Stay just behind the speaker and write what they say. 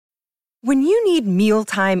When you need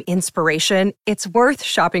mealtime inspiration, it's worth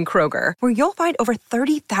shopping Kroger, where you'll find over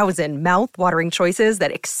 30,000 mouth-watering choices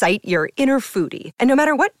that excite your inner foodie. And no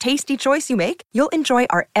matter what tasty choice you make, you'll enjoy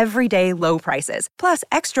our everyday low prices, plus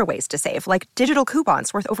extra ways to save, like digital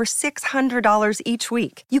coupons worth over $600 each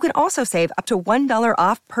week. You can also save up to $1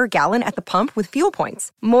 off per gallon at the pump with fuel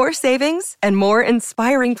points. More savings and more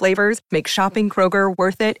inspiring flavors make shopping Kroger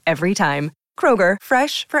worth it every time. Kroger,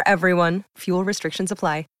 fresh for everyone. Fuel restrictions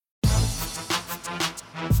apply.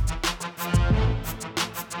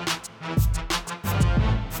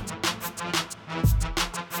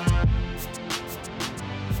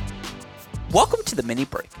 Welcome to the Mini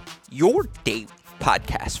Break, your daily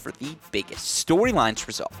podcast for the biggest storylines,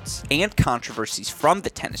 results, and controversies from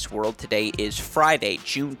the tennis world. Today is Friday,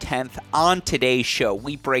 June 10th. On today's show,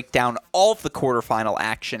 we break down all of the quarterfinal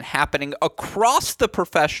action happening across the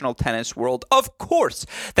professional tennis world. Of course,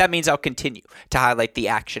 that means I'll continue to highlight the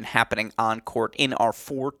action happening on court in our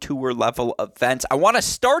 4 tour level events. I want to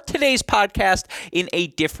start today's podcast in a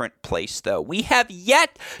different place, though. We have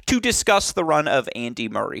yet to discuss the run of Andy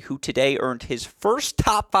Murray, who today earned his first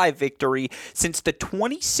top 5 victory since the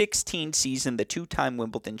 2016 season, the two-time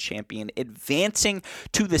Wimbledon champion, advancing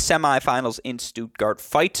to the semifinals in Stuttgart,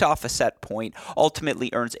 fights off a set point, ultimately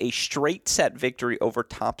earns a straight set victory over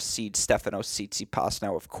top seed Stefanos Tsitsipas.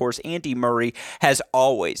 Now, of course, Andy Murray has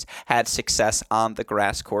always had success on the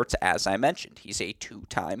grass courts. As I mentioned, he's a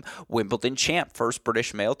two-time Wimbledon champ, first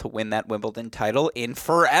British male to win that Wimbledon title in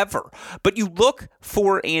forever. But you look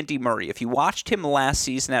for Andy Murray. If you watched him last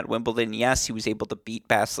season at Wimbledon, yes, he was able to beat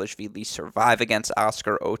Basilashvili, survive against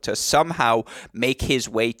Oscar Ota, somehow make his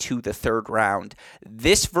way to the third round.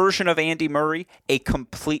 This version of Andy Murray, a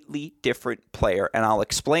completely different player, and I'll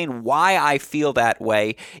explain why I feel that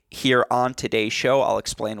way here on today's show. I'll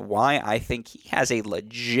explain why I think he has a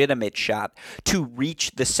legitimate shot to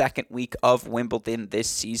reach the second week of Wimbledon this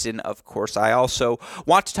season. Of course, I also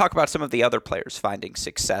want to talk about some of the other players finding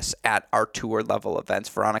success at our tour level events.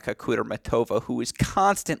 Veronika Kudermetova, who is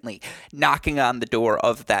constantly knocking on the door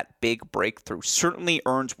of that big breakthrough, certainly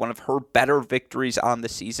earns one of her better victories on the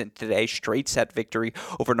season today. Straight set victory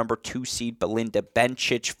over number 2 seed Belinda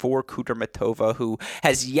Bencic for Kudermetova, who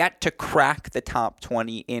has yet to crack the top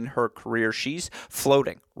 20 in her career. She's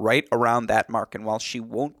floating right around that mark, and while she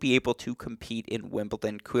won't be able to compete in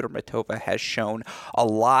Wimbledon, Kudermetova has shown a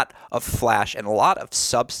lot of flash and a lot of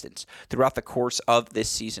substance throughout the course of this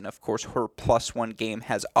season. Of course, her +1 game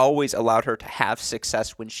has always allowed her to have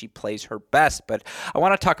success when she plays her best, but I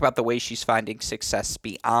want to talk about the way she's finding success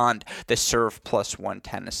beyond the serve +1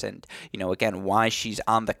 tennis, and, again, why she's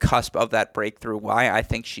on the cusp of that breakthrough, why I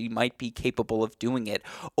think she might be capable of doing it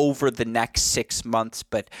over the next 6 months.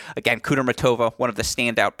 But again, Kudermetova, one of the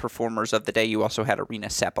standout performers of the day. You also had Aryna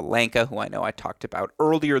Sabalenka, who I know I talked about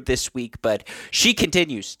earlier this week, but she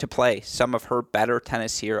continues to play some of her better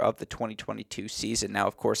tennis here of the 2022 season. Now,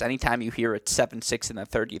 of course, anytime you hear it's 7-6 in the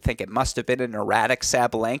third, you think it must have been an erratic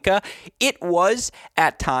Sabalenka. It was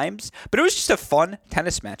at times, but it was just a fun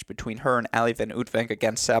tennis match between her and Ali van Uytvanck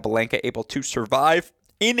against Sabalenka, able to survive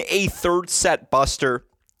in a third set buster.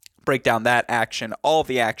 Break down that action, all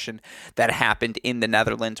the action that happened in the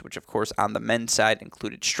Netherlands, which, of course, on the men's side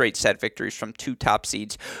included straight set victories from 2 top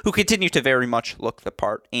seeds who continue to very much look the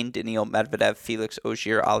part in Daniil Medvedev, Felix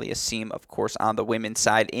Auger-Aliassime. Of course, on the women's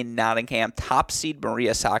side in Nottingham, top seed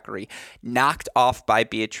Maria Sakkari knocked off by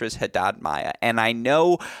Beatriz Haddad-Maia. And I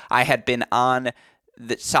know I had been on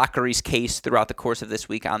the Sakkari's case throughout the course of this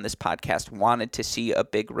week on this podcast, wanted to see a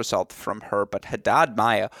big result from her, but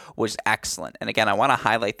Haddad-Maia was excellent. And again, I want to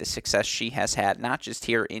highlight the success she has had, not just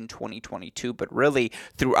here in 2022, but really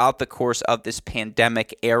throughout the course of this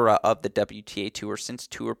pandemic era of the WTA Tour since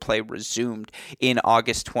tour play resumed in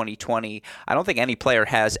August 2020. I don't think any player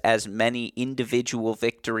has as many individual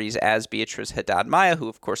victories as Beatriz Haddad-Maia, who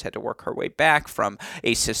of course had to work her way back from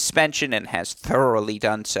a suspension and has thoroughly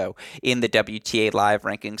done so in the WTA Live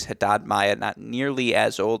rankings. Haddad-Maia, not nearly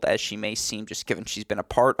as old as she may seem, just given she's been a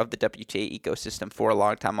part of the WTA ecosystem for a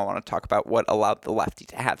long time. I want to talk about what allowed the lefty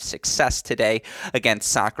to have success today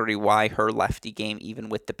against Sakkari, why her lefty game, even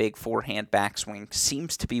with the big forehand backswing,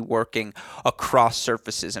 seems to be working across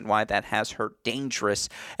surfaces, and why that has her dangerous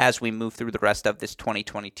as we move through the rest of this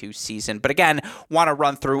 2022 season. But again, want to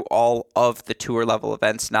run through all of the tour level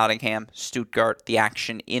events, Nottingham, Stuttgart, the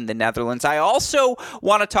action in the Netherlands. I also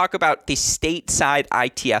want to talk about the stateside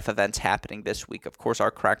ITF events happening this week. Of course,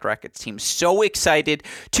 our Cracked Racquets team so excited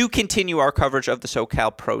to continue our coverage of the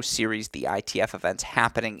SoCal Pro Series, the ITF events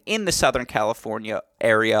happening in the Southern California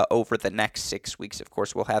area over the next 6 weeks. Of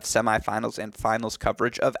course, we'll have semifinals and finals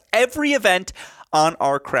coverage of every event on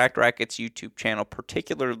our Cracked Racquets YouTube channel.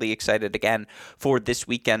 Particularly excited again for this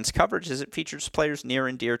weekend's coverage as it features players near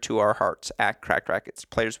and dear to our hearts at Cracked Racquets.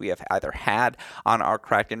 Players we have either had on our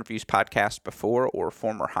Cracked Interviews podcast before or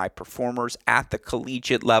former high performers at the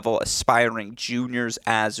collegiate level, aspiring juniors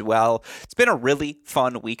as well. It's been a really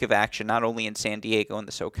fun week of action, not only in San Diego in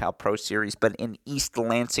the SoCal Pro Series, but in East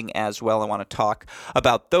Lansing as well. I want to talk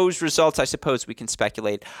about those results. I suppose we can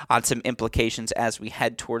speculate on some implications as we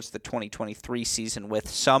head towards the 2023 season with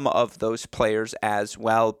some of those players as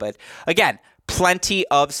well. But again, plenty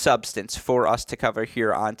of substance for us to cover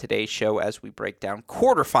here on today's show as we break down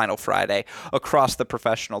quarterfinal Friday across the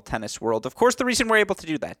professional tennis world. Of course, the reason we're able to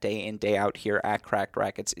do that day in, day out here at Cracked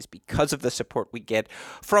Racquets is because of the support we get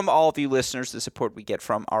from all of you listeners, the support we get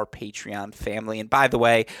from our Patreon family. And by the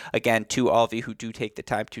way, again, to all of you who do take the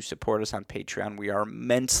time to support us on Patreon, we are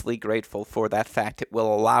immensely grateful for that fact. It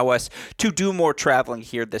will allow us to do more traveling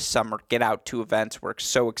here this summer, get out to events. We're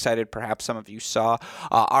so excited. Perhaps some of you saw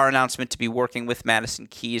our announcement to be working with Madison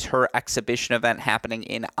Keys, her exhibition event happening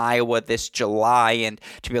in Iowa this July, and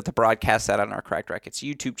to be able to broadcast that on our Cracked Racquets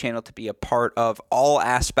YouTube channel, to be a part of all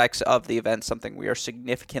aspects of the event, something we are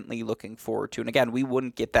significantly looking forward to. And again, we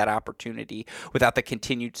wouldn't get that opportunity without the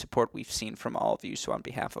continued support we've seen from all of you. So on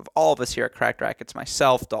behalf of all of us here at Cracked Racquets,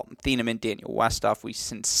 myself, Dalton Thieneman, Daniel Westoff, we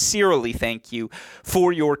sincerely thank you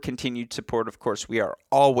for your continued support. Of course, we are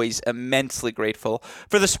always immensely grateful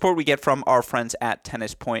for the support we get from our friends at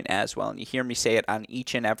Tennis Point as well. And you hear me say it on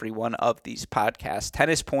each and every one of these podcasts.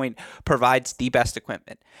 Tennis Point provides the best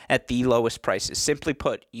equipment at the lowest prices. Simply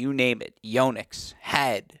put, you name it, Yonex,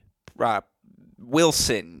 Head,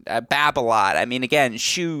 Wilson, Babolat. I mean, again,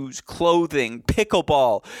 shoes, clothing,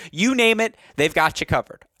 pickleball, you name it, they've got you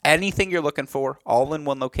covered. Anything you're looking for, all in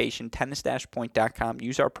one location, tennis-point.com.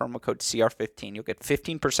 Use our promo code CR15. You'll get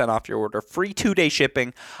 15% off your order, free 2-day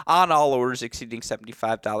shipping on all orders exceeding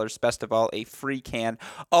 $75. Best of all, a free can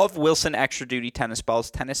of Wilson Extra Duty tennis balls.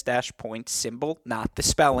 Tennis-point, symbol, not the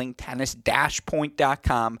spelling,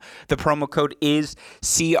 tennis-point.com. The promo code is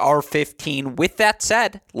CR15. With that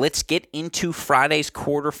said, let's get into Friday's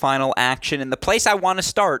quarterfinal action. And the place I want to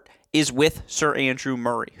start is with Sir Andrew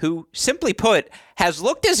Murray, who, simply put, has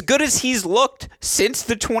looked as good as he's looked since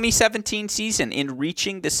the 2017 season in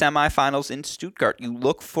reaching the semifinals in Stuttgart. You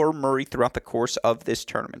look for Murray throughout the course of this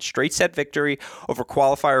tournament. Straight set victory over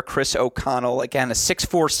qualifier Chris O'Connell. Again, a 6-4,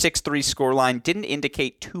 6-3 scoreline didn't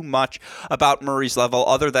indicate too much about Murray's level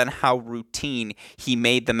other than how routine he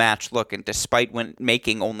made the match look. And despite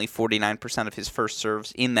making only 49% of his first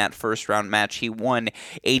serves in that first round match, he won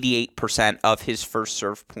 88% of his first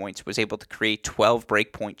serve points, was able to create 12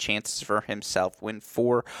 breakpoint chances for himself,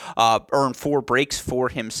 earn 4 breaks for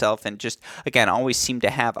himself, and just, again, always seemed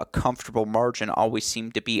to have a comfortable margin, always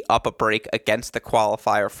seemed to be up a break against the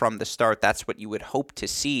qualifier from the start. That's what you would hope to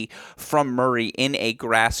see from Murray in a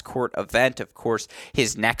grass court event. Of course,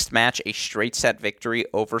 his next match, a straight set victory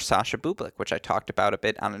over Sasha Bublik, which I talked about a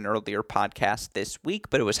bit on an earlier podcast this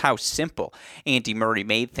week, but it was how simple Andy Murray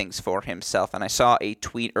made things for himself. And I saw a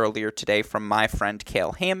tweet earlier today from my friend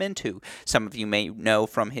Cale Hammond, who some of you may know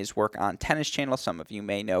from his work on Tennis Channel, some of you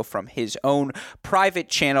may know from his own private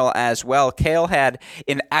channel as well. Cale had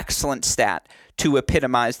an excellent stat to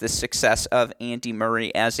epitomize the success of Andy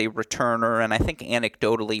Murray as a returner, and I think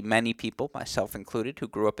anecdotally many people, myself included, who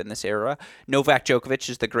grew up in this era, Novak Djokovic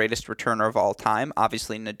is the greatest returner of all time.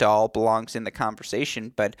 Obviously, Nadal belongs in the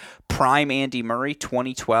conversation, but prime Andy Murray,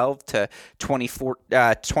 2012 to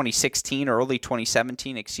 2016, early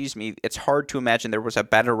 2017, it's hard to imagine there was a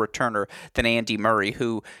better returner than Andy Murray,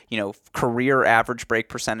 who, career average break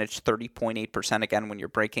percentage, 30.8%. Again, when you're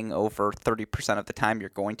breaking over 30% of the time, you're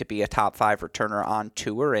going to be a top 5 returner on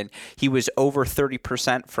tour, and he was over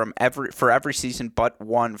 30% for every season but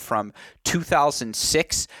one from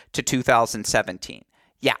 2006 to 2017.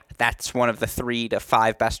 Yeah, that's one of the 3 to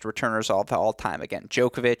 5 best returners of all time. Again,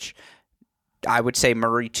 Djokovic, I would say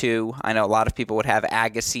Murray too. I know a lot of people would have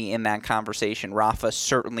Agassi in that conversation. Rafa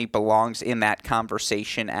certainly belongs in that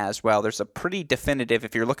conversation as well. There's a pretty definitive,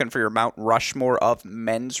 if you're looking for your Mount Rushmore of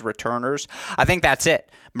men's returners, I think that's it.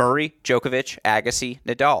 Murray, Djokovic, Agassi,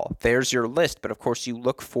 Nadal. There's your list. But of course, you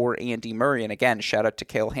look for Andy Murray. And again, shout out to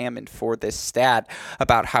Cale Hammond for this stat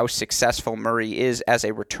about how successful Murray is as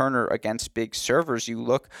a returner against big servers. You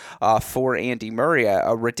look for Andy Murray,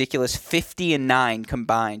 a ridiculous 50-9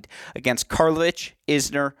 combined against Karlovic,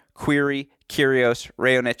 Isner, Querrey, Kyrgios,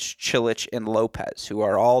 Raonic, Cilic, and Lopez, who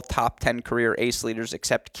are all top 10 career ace leaders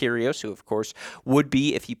except Kyrgios, who of course would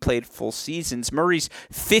be if he played full seasons. Murray's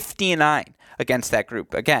 50-9 against that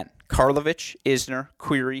group. Again, Karlovic, Isner,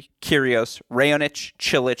 Query, Kyrgios, Raonic,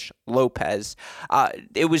 Cilic, Lopez.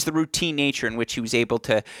 It was the routine nature in which he was able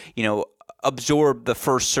to, absorb the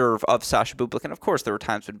first serve of Sasha Bublik. And of course, there were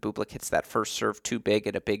times when Bublik hits that first serve too big,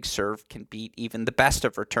 and a big serve can beat even the best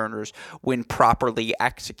of returners when properly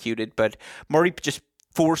executed. But Murray just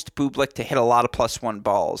forced Bublik to hit a lot of +1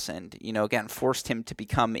 balls and, again, forced him to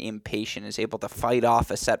become impatient, is able to fight off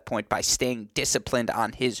a set point by staying disciplined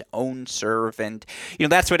on his own serve. And,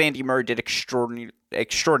 that's what Andy Murray did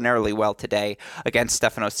extraordinarily well today against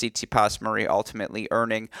Stefanos Tsitsipas. Murray ultimately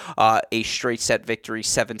earning a straight set victory,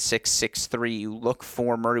 7-6, 6-3. You look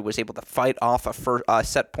for Murray was able to fight off a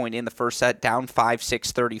set point in the first set, down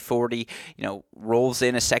 5-6, 30-40. Rolls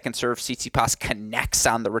in a second serve. Tsitsipas connects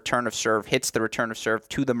on the return of serve, hits the return of serve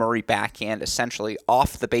to the Murray backhand, essentially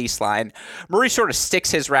off the baseline. Murray sort of sticks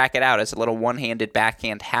his racket out as a little one-handed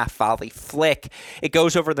backhand half volley flick. It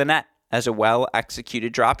goes over the net as a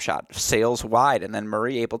well-executed drop shot, sails wide, and then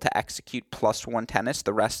Murray able to execute +1 tennis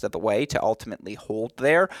the rest of the way to ultimately hold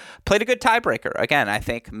there. Played a good tiebreaker. Again, I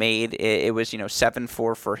think made it was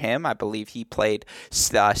 7-4 for him. I believe he played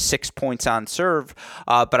 6 points on serve,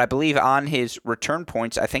 but I believe on his return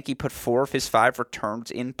points, I think he put 4 of his 5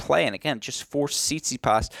 returns in play, and again, just forced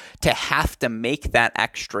Tsitsipas to have to make that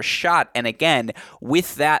extra shot. And again,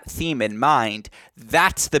 with that theme in mind,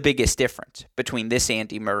 that's the biggest difference between this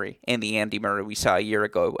Andy Murray and the Andy Murray we saw a year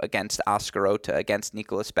ago against Oscar Otta, against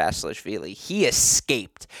Nicolas Basilashvili. He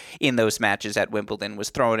escaped in those matches at Wimbledon, was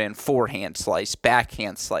throwing in forehand slice,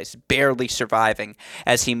 backhand slice, barely surviving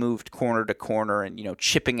as he moved corner to corner and,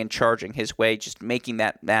 chipping and charging his way, just making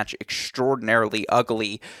that match extraordinarily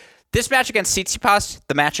ugly. This match against Tsitsipas,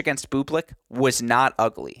 the match against Bublik, was not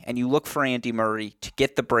ugly. And you look for Andy Murray to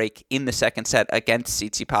get the break in the second set against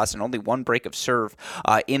Tsitsipas, and only 1 break of serve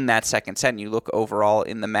in that second set. And you look overall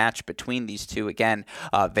in the match between these two, again,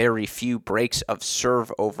 very few breaks of serve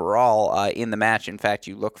overall in the match. In fact,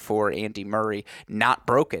 you look for Andy Murray not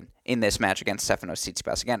broken in this match against Stefanos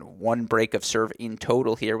Tsitsipas. Again, 1 break of serve in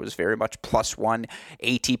total here, was very much +1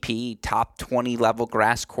 ATP, top 20 level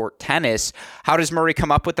grass court tennis. How does Murray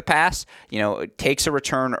come up with the pass? It takes a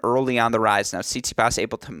return early on the rise. Now, Tsitsipas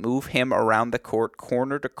able to move him around the court,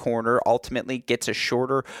 corner to corner, ultimately gets a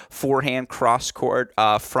shorter forehand cross court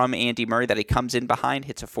from Andy Murray that he comes in behind,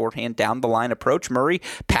 hits a forehand down the line approach. Murray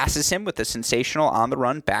passes him with a sensational on the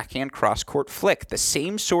run backhand cross court flick. The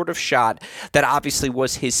same sort of shot that obviously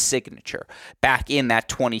was his signature back in that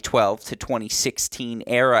 2012 to 2016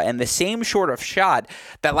 era, and the same sort of shot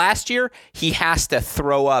that last year he has to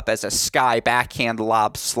throw up as a sky backhand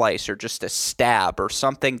lob slice or just a stab or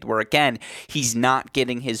something where, again, he's not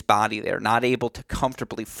getting his body there, not able to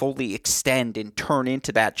comfortably fully extend and turn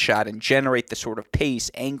into that shot and generate the sort of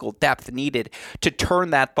pace, angle, depth needed to turn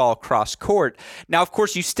that ball cross court. Now, of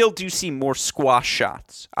course, you still do see more squash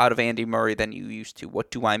shots out of Andy Murray than you used to.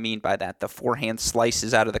 What do I mean by that? The forehand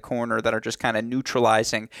slices out of the corner that are just kind of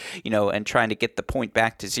neutralizing, and trying to get the point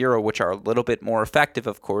back to 0, which are a little bit more effective,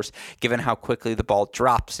 of course, given how quickly the ball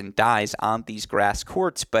drops and dies on these grass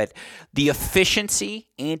courts. But the efficiency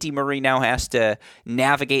Andy Murray now has to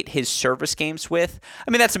navigate his service games with,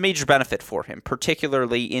 that's a major benefit for him,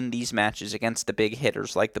 particularly in these matches against the big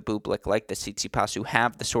hitters like the Bublik, like the Tsitsipas, who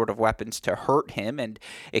have the sort of weapons to hurt him and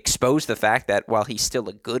expose the fact that while he's still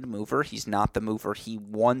a good mover, he's not the mover he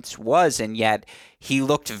once was, and yet he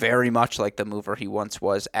looked very much like the mover he once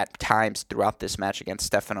was at times throughout this match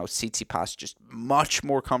against Stefanos Tsitsipas, just much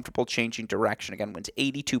more comfortable changing direction. Again, wins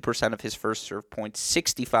 82% of his first serve points,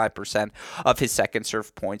 65% of his second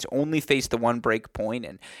serve points, only faced the 1 break point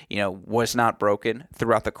and, was not broken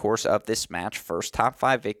throughout the course of this match. First top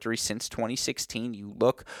 5 victory since 2016. You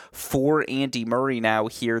look for Andy Murray now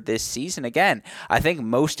here this season. Again, I think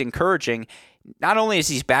most encouraging, not only is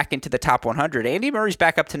he back into the top 100, Andy Murray's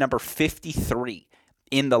back up to number 53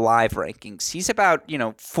 in the live rankings. He's about,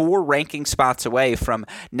 4 ranking spots away from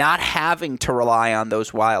not having to rely on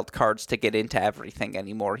those wild cards to get into everything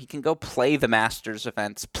anymore. He can go play the Masters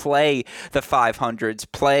events, play the 500s,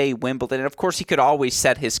 play Wimbledon, and of course he could always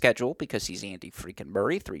set his schedule because he's Andy freaking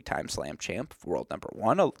Murray, 3-time slam champ, world number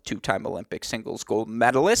 1, a 2-time Olympic singles gold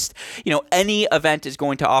medalist. Any event is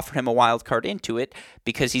going to offer him a wild card into it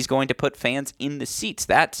because he's going to put fans in the seats.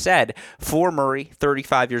 That said, for Murray,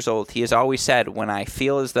 35 years old, he has always said, when I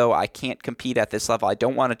feel as though I can't compete at this level. I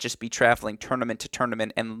don't want to just be traveling tournament to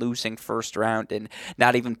tournament and losing first round and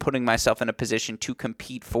not even putting myself in a position to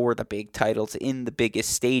compete for the big titles in the biggest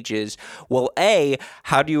stages. Well,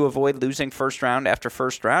 how do you avoid losing first round after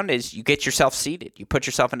first round is you get yourself seeded. You put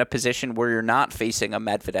yourself in a position where you're not facing a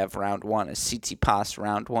Medvedev round one, a Tsitsipas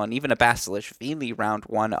round one, even a Basilashvili round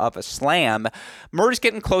one of a slam. Murray's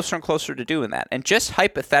getting closer and closer to doing that. And just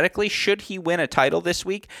hypothetically, should he win a title this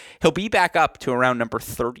week, he'll be back up to around number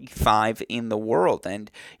 35 in the world. And,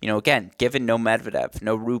 again, given no Medvedev,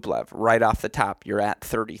 no Rublev, right off the top, you're at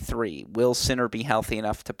 33. Will Sinner be healthy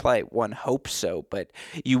enough to play? One hopes so, but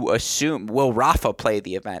you assume, will Rafa play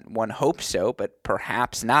the event? One hopes so, but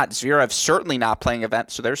perhaps not. Zverev certainly not playing event,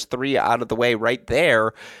 so there's 3 out of the way right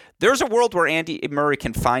there. There's a world where Andy Murray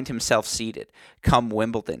can find himself seeded come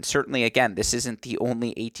Wimbledon. Certainly, again, this isn't the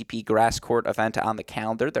only ATP grass court event on the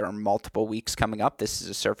calendar. There are multiple weeks coming up. This is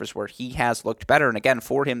a surface where he has looked better. And again,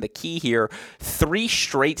 for him, the key here, 3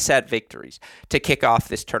 straight set victories to kick off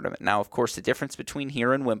this tournament. Now, of course, the difference between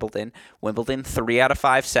here and Wimbledon, 3 out of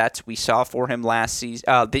 5 sets. We saw for him last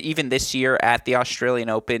season, even this year at the Australian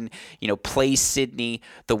Open, plays Sydney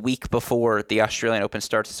the week before the Australian Open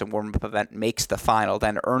starts as a warm-up event, makes the final,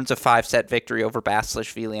 then earns a 5-set victory over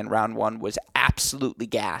Basilashvili in round 1, was absolutely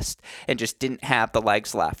gassed and just didn't have the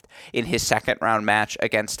legs left in his second round match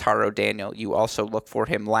against Taro Daniel. You also look for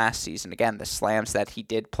him last season. Again, the slams that he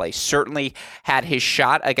did play certainly had his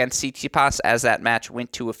shot against Tsitsipas as that match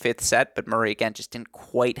went to a 5th set, but Murray, again, just didn't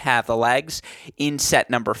quite have the legs. In set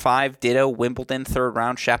number 5, ditto, Wimbledon, 3rd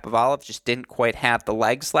round, Shapovalov just didn't quite have the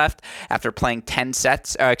legs left after playing 9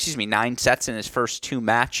 sets in his first 2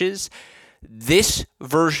 matches. This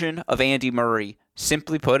version of Andy Murray,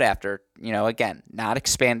 simply put, after, again, not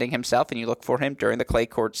expanding himself, and you look for him during the clay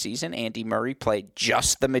court season, Andy Murray played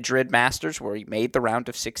just the Madrid Masters where he made the round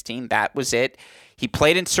of 16. That was it. He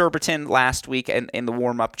played in Surbiton last week and in the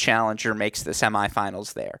warm-up challenger, makes the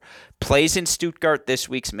semifinals there. Plays in Stuttgart this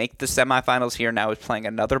week, make the semifinals here. Now is playing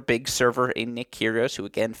another big server in Nick Kyrgios, who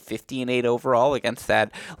again 50-8 overall against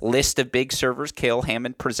that list of big servers Cale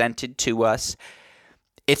Hammond presented to us.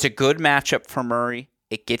 It's a good matchup for Murray.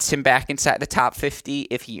 It gets him back inside the top 50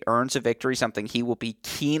 if he earns a victory, something he will be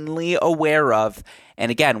keenly aware of.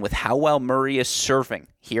 And again, with how well Murray is serving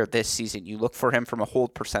here this season, you look for him from a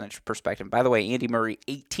hold percentage perspective. By the way, Andy Murray,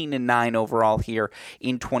 18-9 overall here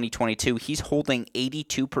in 2022. He's holding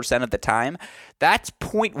 82% of the time. That's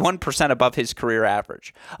 0.1% above his career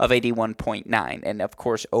average of 81.9. And of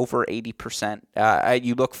course, over 80%.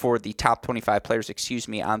 You look for the top 25 players,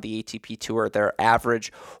 on the ATP Tour, their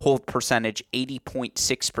average hold percentage,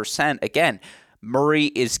 80.6%. Again, Murray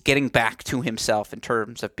is getting back to himself in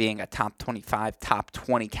terms of being a top 25, top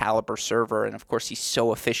 20 caliber server. And of course, he's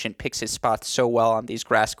so efficient, picks his spots so well on these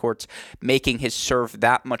grass courts, making his serve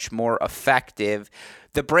that much more effective.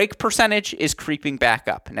 The break percentage is creeping back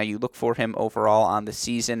up. Now, you look for him overall on the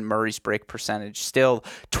season. Murray's break percentage still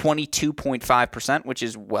 22.5%, which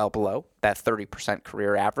is well below that 30%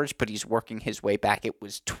 career average, but he's working his way back. It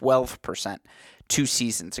was 12% 2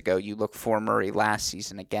 seasons ago. You look for Murray last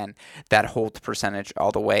season, again, that hold percentage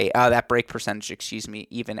all the way, that break percentage,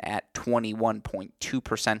 even at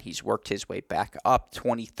 21.2%. He's worked his way back up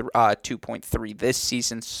 2.3 this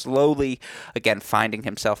season, slowly, again, finding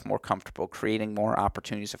himself more comfortable, creating more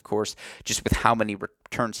opportunities, of course, just with how many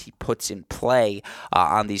returns he puts in play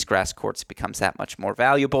on these grass courts, it becomes that much more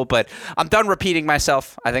valuable. But I'm done repeating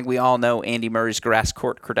myself. I think we all know Andy Murray's grass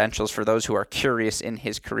court credentials. For those who are curious in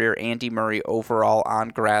his career, Andy Murray overall on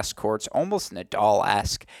grass courts, almost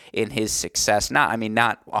Nadal-esque in his success. Not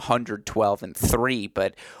 112-3,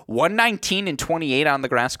 but 119-28 on the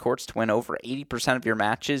grass courts to win over 80% of your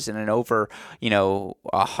matches in an over,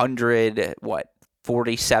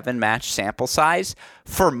 47 match sample size.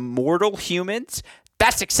 For mortal humans,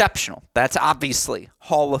 that's exceptional. That's obviously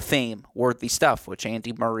Hall of Fame worthy stuff, which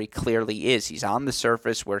Andy Murray clearly is. He's on the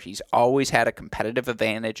surface where he's always had a competitive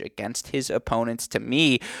advantage against his opponents. To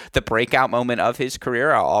me, the breakout moment of his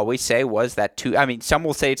career, I'll always say, was that some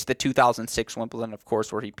will say it's the 2006 Wimbledon, of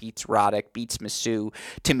course, where he beats Roddick, beats Massou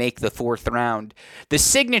to make the 4th round. The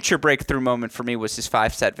signature breakthrough moment for me was his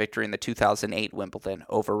 5-set victory in the 2008 Wimbledon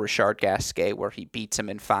over Richard Gasquet, where he beats him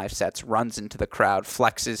in 5 sets, runs into the crowd,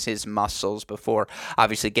 flexes his muscles before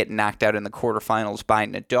obviously getting knocked out in the quarterfinals by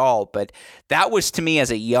Nadal. But that was, to me, as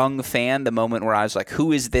a young fan, the moment where I was like,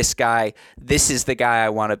 who is this guy? This is the guy I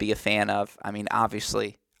want to be a fan of.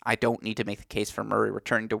 Obviously, I don't need to make the case for Murray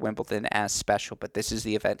returning to Wimbledon as special, but this is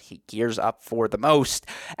the event he gears up for the most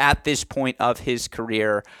at this point of his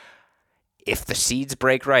career. If the seeds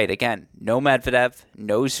break right, again, no Medvedev,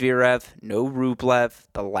 no Zverev, no Rublev,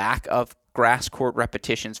 the lack of grass court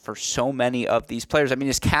repetitions for so many of these players. I mean,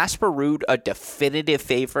 is Casper Ruud a definitive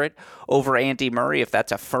favorite over Andy Murray if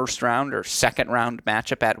that's a first round or second round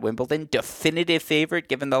matchup at Wimbledon? Definitive favorite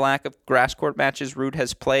given the lack of grass court matches Ruud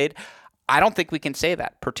has played? I don't think we can say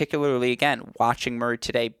that, particularly, again, watching Murray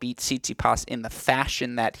today beat Tsitsipas in the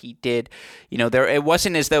fashion that he did. It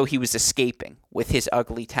wasn't as though he was escaping with his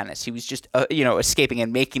ugly tennis. He was just, escaping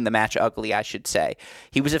and making the match ugly, I should say.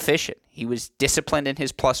 He was efficient. He was disciplined in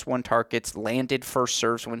his +1 targets, landed first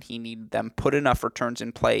serves when he needed them, put enough returns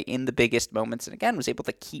in play in the biggest moments, and again, was able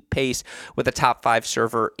to keep pace with a top 5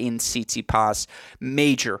 server in Tsitsipas.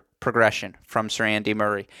 Major progression from Sir Andy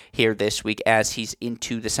Murray here this week as he's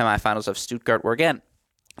into the semifinals of Stuttgart, where again,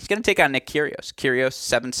 he's going to take on Nick Kyrgios. Kyrgios,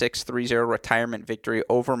 7-6, 3-0 retirement victory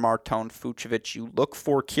over Marton Fucsovics. You look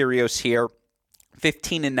for Kyrgios here,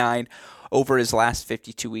 15-9 over his last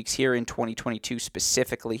 52 weeks here in 2022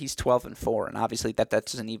 specifically. He's 12-4, and obviously that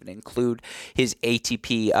doesn't even include his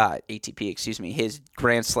his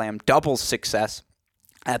Grand Slam doubles success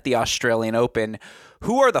at the Australian Open.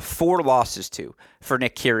 Who are the 4 losses to for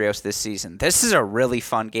Nick Kyrgios this season? This is a really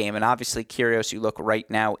fun game, and obviously Kyrgios, you look right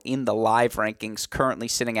now in the live rankings, currently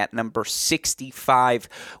sitting at number 65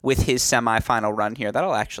 with his semifinal run here.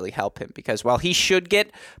 That'll actually help him because while he should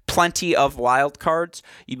get plenty of wild cards,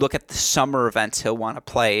 you look at the summer events he'll want to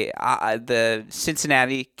play. The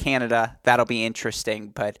Cincinnati, Canada, that'll be interesting,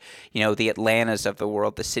 but the Atlantas of the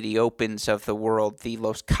world, the City Opens of the world, the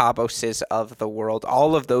Los Caboses of the world,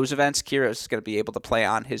 all of those events, Kyrgios is going to be able to play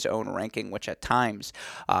on his own ranking, which at times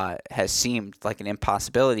has seemed like an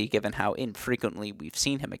impossibility given how infrequently we've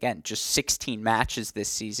seen him. Again, just 16 matches this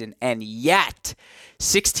season, and yet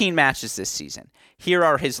 16 matches this season. Here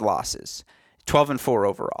are his losses. 12-4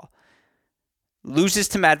 overall. Loses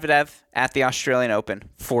to Medvedev at the Australian Open,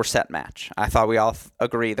 4-set match. I thought we all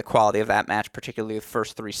agree the quality of that match, particularly the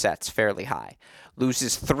first 3 sets, fairly high.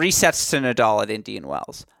 Loses 3 sets to Nadal at Indian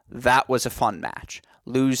Wells. That was a fun match.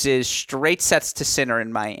 Loses straight sets to Sinner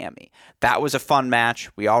in Miami. That was a fun match.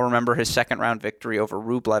 We all remember his second round victory over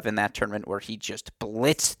Rublev in that tournament where he just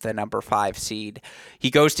blitzed the number 5 seed. He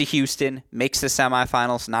goes to Houston, makes the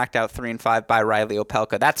semifinals, knocked out 3-5 by Riley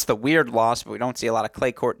Opelka. That's the weird loss, but we don't see a lot of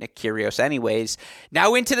clay court Nick Kyrgios anyways.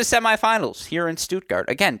 Now into the semifinals here in Stuttgart.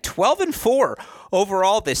 Again, 12-4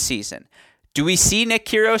 overall this season. Do we see Nick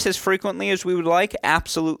Kyrgios as frequently as we would like?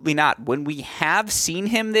 Absolutely not. When we have seen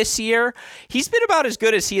him this year, he's been about as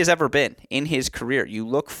good as he has ever been in his career. You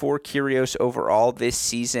look for Kyrgios overall this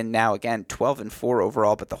season. Now, again, 12-4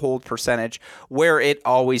 overall, but the hold percentage, where it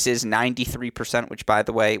always is 93%, which, by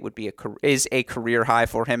the way, is a career high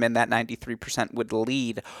for him, and that 93% would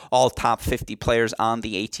lead all top 50 players on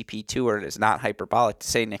the ATP Tour. It is not hyperbolic to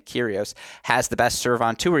say Nick Kyrgios has the best serve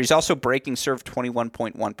on tour. He's also breaking serve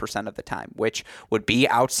 21.1% of the time, which would be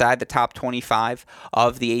outside the top 25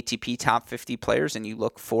 of the ATP top 50 players. And you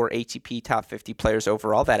look for ATP top 50 players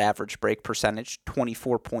overall, that average break percentage,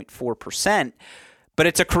 24.4%. But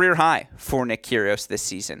it's a career high for Nick Kyrgios this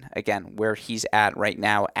season, again, where he's at right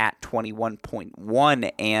now at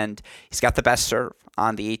 21.1, and he's got the best serve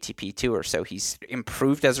on the ATP Tour. So he's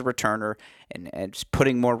improved as a returner and just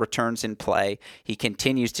putting more returns in play. He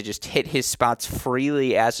continues to just hit his spots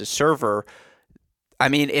freely as a server. I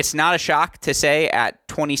mean, it's not a shock to say at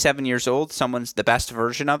 27 years old, someone's the best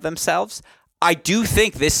version of themselves. I do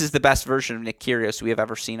think this is the best version of Nick Kyrgios we have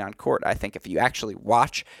ever seen on court. I think if you actually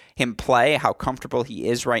watch him play, how comfortable he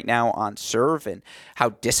is right now on serve and how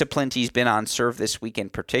disciplined he's been on serve this week in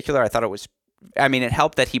particular, it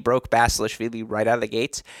helped that he broke Basilashvili right out of the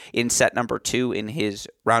gates in set number 2 in his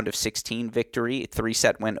round of 16 victory,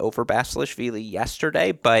 3-set win over Basilashvili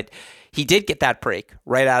yesterday, but he did get that break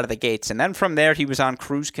right out of the gates. And then from there, he was on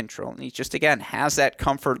cruise control. And he just, again, has that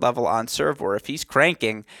comfort level on serve where if he's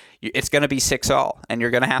cranking, it's going to be 6-all, and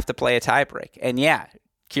you're going to have to play a tiebreak. And yeah,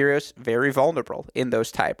 Kyrgios, very vulnerable in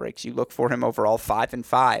those tiebreaks. You look for him overall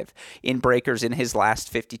 5-5 in breakers in his last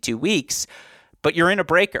 52 weeks. But you're in a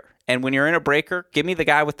breaker. And when you're in a breaker, give me the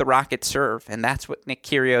guy with the rocket serve. And that's what Nick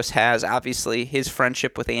Kyrgios has. Obviously, his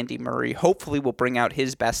friendship with Andy Murray hopefully will bring out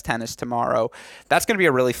his best tennis tomorrow. That's going to be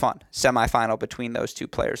a really fun semifinal between those two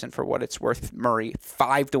players. And for what it's worth, Murray,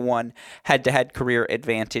 5-1 head-to-head career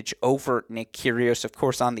advantage over Nick Kyrgios. Of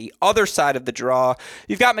course, on the other side of the draw,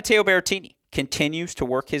 you've got Matteo Berrettini. Continues to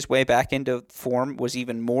work his way back into form, was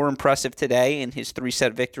even more impressive today in his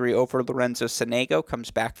 3-set victory over Lorenzo Sonego.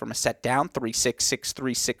 Comes back from a set down, 3-6,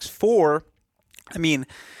 6-3, 6-4. I mean,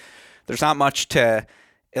 there's not much to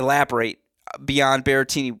elaborate beyond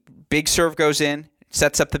Berrettini. Big serve goes in,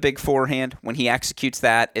 sets up the big forehand. When he executes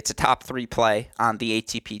that, it's a top 3 play on the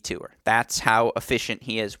ATP Tour. That's how efficient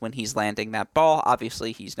he is when he's landing that ball.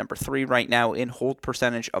 Obviously, he's number 3 right now in hold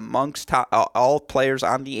percentage amongst all players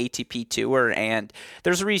on the ATP Tour, and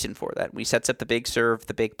there's a reason for that. He sets up the big serve,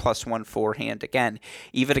 the big +1 forehand. Again,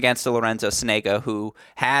 even against a Lorenzo Sonego, who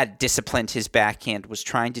had disciplined his backhand, was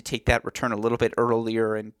trying to take that return a little bit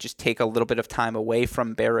earlier and just take a little bit of time away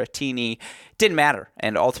from Berrettini. Didn't matter,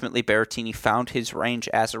 and ultimately Berrettini found his range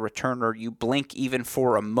as a returner. You blink even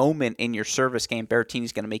for a moment in your service game,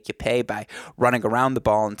 Berrettini's going to make you pay by running around the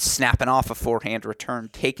ball and snapping off a forehand return,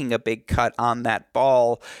 taking a big cut on that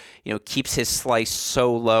ball. Keeps his slice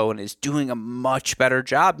so low and is doing a much better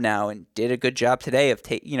job now, and did a good job today of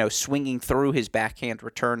swinging through his backhand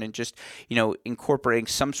return and just incorporating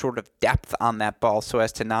some sort of depth on that ball so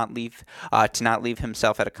as to not leave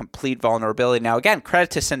himself at a complete vulnerability. Now again, credit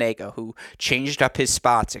to Sonego, who changed up his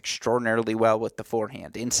spots extraordinarily well with the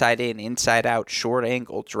forehand, inside in, inside out, short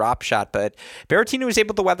angle, drop shot. But Berrettini was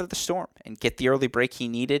able to weather the storm and get the early break he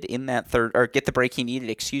needed in that third, or get the break he needed,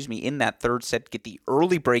 in that third set, get the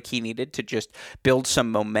early break he needed to just build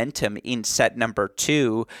some momentum in set number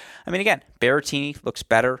 2. I mean, again, Berrettini looks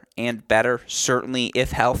better and better, certainly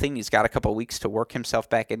if healthy. He's got a couple weeks to work himself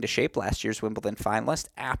back into shape. Last year's Wimbledon finalist,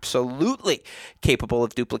 absolutely capable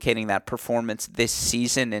of duplicating that performance this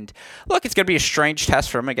season. And look, it's going to be a strange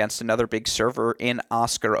test for him against another big server in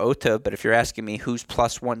Oscar Otta, but if you're asking me whose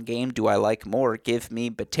 +1 game do I like more, give me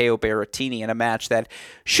Matteo Berrettini in a match that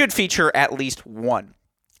should feature at least one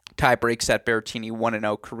tie-break set. Berrettini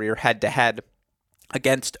 1-0 career head-to-head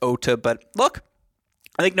against Otta. But look,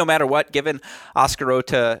 I think no matter what, given Oscar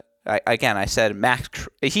Otta, I said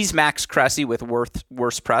he's Max Cressy with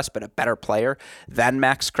worse press, but a better player than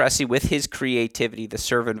Max Cressy with his creativity, the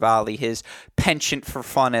serve and volley, his penchant for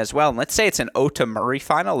fun as well. And let's say it's an Otta Murray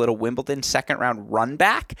final, a little Wimbledon second-round run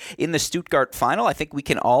back in the Stuttgart final. I think we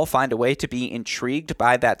can all find a way to be intrigued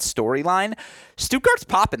by that storyline. Stuttgart's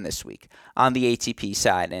popping this week on the ATP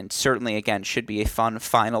side, and certainly, again, should be a fun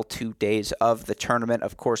final 2 days of the tournament.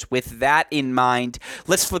 Of course, with that in mind,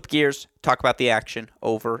 let's flip gears, talk about the action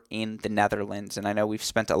over in the Netherlands. And I know we've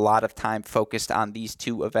spent a lot of time focused on these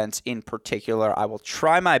two events in particular. I will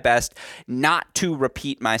try my best not to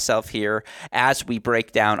repeat myself here as we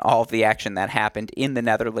break down all of the action that happened in the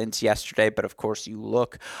Netherlands yesterday. But of course, you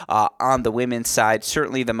look on the women's side,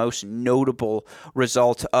 certainly the most notable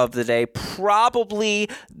result of the day, probably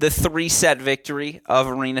the 3-set victory of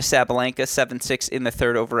Aryna Sabalenka, 7-6 in the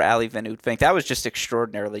third over Ali Van Uytvanck. That was just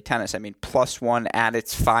extraordinarily tennis. I mean, +1 at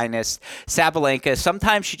its finest. Sabalenka,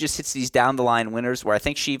 sometimes she just hits these down-the-line winners where I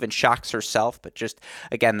think she even shocks herself, but just,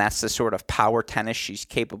 again, that's the sort of power tennis she's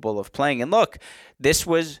capable of playing. And look, this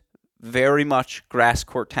was very much grass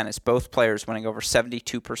court tennis. Both players winning over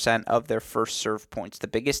 72% of their first serve points. The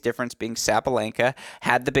biggest difference being Sabalenka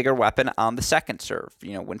had the bigger weapon on the second serve.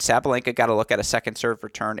 When Sabalenka got a look at a second serve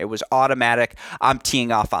return, it was automatic. I'm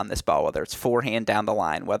teeing off on this ball, whether it's forehand down the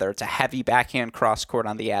line, whether it's a heavy backhand cross court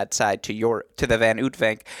on the ad side to the Van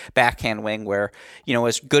Uytvanck backhand wing, where,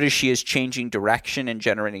 as good as she is changing direction and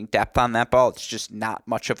generating depth on that ball, it's just not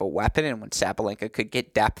much of a weapon. And when Sabalenka could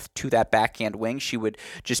get depth to that backhand wing, she would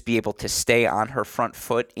just be able to stay on her front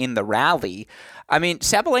foot in the rally. I mean,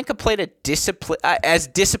 Sabalenka played as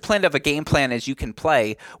disciplined of a game plan as you can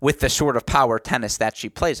play with the sort of power tennis that she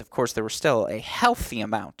plays. Of course, there was still a healthy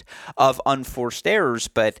amount of unforced errors,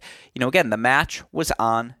 but, again, the match was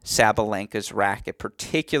on Sabalenka's racket,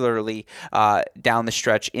 particularly down the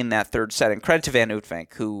stretch in that third set. And credit to Van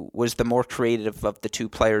Uytvanck, who was the more creative of the two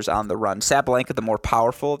players on the run. Sabalenka, the more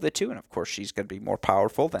powerful of the two, and of course, she's going to be more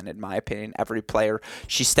powerful than, in my opinion, every player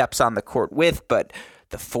she steps on the court with. But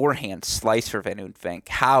the forehand slice for Van Uytvanck,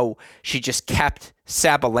 how she just kept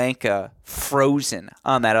Sabalenka frozen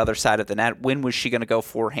on that other side of the net. When was she going to go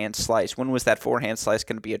forehand slice? When was that forehand slice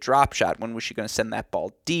going to be a drop shot? When was she going to send that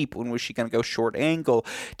ball deep? When was she going to go short angle,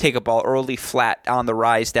 take a ball early, flat on the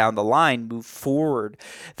rise down the line, move forward?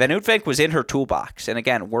 Van Uytvanck was in her toolbox, and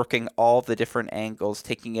again, working all the different angles,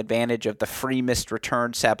 taking advantage of the free missed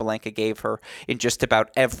return Sabalenka gave her in just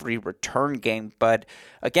about every return game. But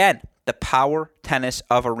again, the power tennis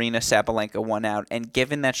of Aryna Sabalenka won out, and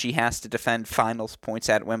given that she has to defend finals points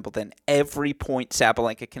at Wimbledon, every point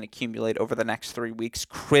Sabalenka can accumulate over the next 3 weeks,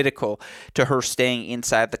 critical to her staying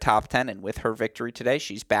inside the top 10, and with her victory today,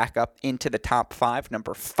 she's back up into the top 5,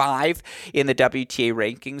 number 5 in the WTA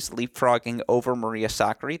rankings, leapfrogging over Maria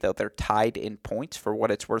Sakkari, though they're tied in points. For what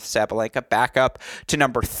it's worth, Sabalenka back up to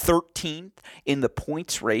number 13 in the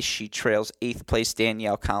points race. She trails 8th place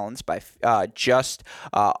Danielle Collins by just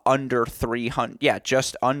under under 300. Yeah,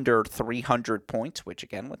 just under 300 points, which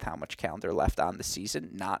again, with how much calendar left on the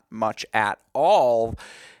season, not much at all.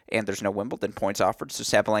 And there's no Wimbledon points offered, so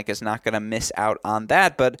Sabalenka is not going to miss out on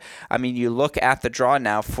that. But, I mean, you look at the draw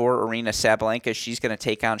now for Aryna Sabalenka. She's going to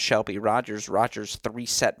take on Shelby Rogers. Rogers'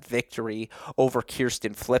 3-set victory over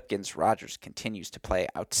Kirsten Flipkens. Rogers continues to play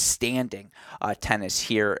outstanding tennis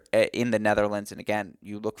here in the Netherlands. And, again,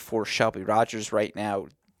 you look for Shelby Rogers right now.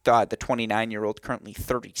 The 29-year-old currently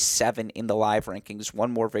 37 in the live rankings. One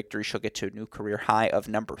more victory, she'll get to a new career high of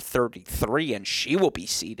number 33, and she will be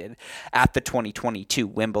seated at the 2022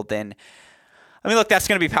 Wimbledon. I mean, look, that's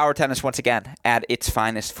going to be power tennis once again at its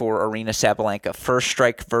finest for Aryna Sabalenka. First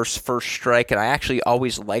strike versus first strike, and I actually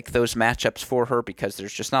always like those matchups for her because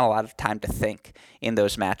there's just not a lot of time to think in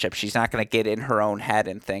those matchups. She's not going to get in her own head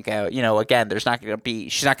and think, again, she's not going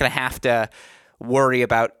to have to worry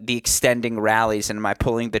about the extending rallies and am I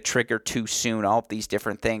pulling the trigger too soon, all of these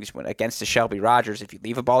different things. When against the Shelby Rogers, if you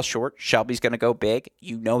leave a ball short, Shelby's going to go big.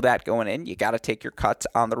 You know that going in. You got to take your cuts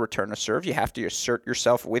on the return of serve. You have to assert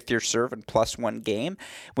yourself with your serve in +1 game.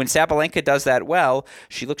 When Sabalenka does that well,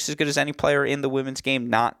 she looks as good as any player in the women's game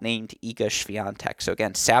not named Iga Swiatek. So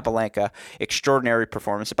again, Sabalenka, extraordinary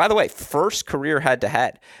performance. By the way, first career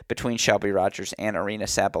head-to-head between Shelby Rogers and Aryna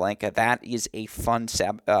Sabalenka. That is a fun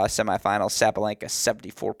semifinal. Sabalenka,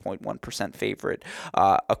 74.1% favorite,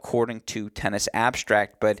 according to Tennis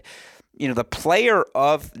Abstract. But, the player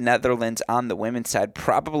of Netherlands on the women's side,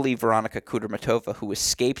 probably Veronika Kudermetova, who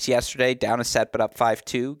escapes yesterday, down a set but up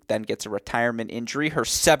 5-2, then gets a retirement injury, her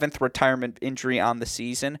 7th retirement injury on the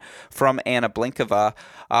season from Anna Blinkova.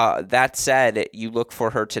 That said, you look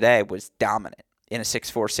for her today, was dominant in a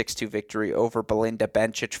 6-4, 6-2 victory over Belinda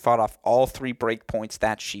Bencic, fought off all 3 break points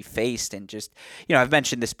that she faced. And just, I've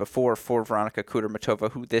mentioned this before for Veronika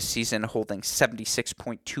Kudermetova, who this season holding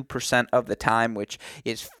 76.2% of the time, which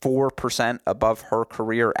is 4% above her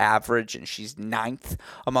career average. And she's 9th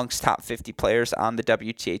amongst top 50 players on the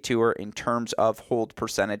WTA Tour in terms of hold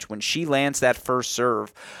percentage. When she lands that first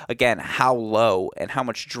serve, again, how low and how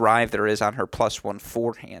much drive there is on her +1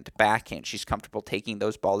 forehand, backhand. She's comfortable taking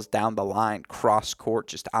those balls down the line, cross court,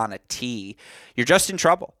 just on a tee. You're just in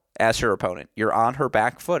trouble as her opponent. You're on her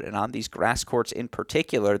back foot, and on these grass courts in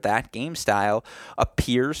particular, that game style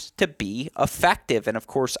appears to be effective. And of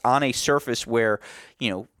course, on a surface where,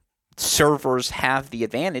 servers have the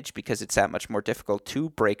advantage because it's that much more difficult to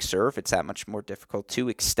break serve. It's that much more difficult to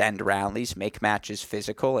extend rallies, make matches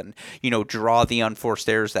physical, and, draw the unforced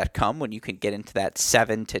errors that come when you can get into that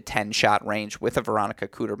 7 to 10 shot range with a Veronika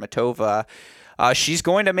Kudermetova. She's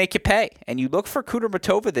going to make you pay. And you look for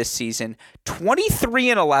Kudermetova this season,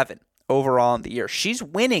 23-11 overall in the year. She's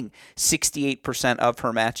winning 68% of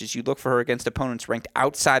her matches. You look for her against opponents ranked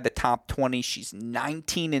outside the top 20. She's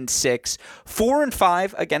 19-6,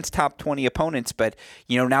 4-5 against top 20 opponents, but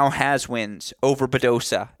now has wins over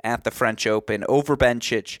Badosa at the French Open, over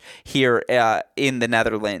Bencic here in the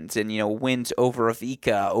Netherlands, and wins over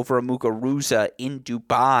Ivica, over Muguruza in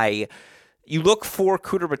Dubai. You look for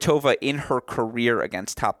Kudermetova in her career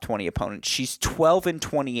against top 20 opponents. She's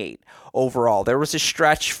 12-28 overall. There was a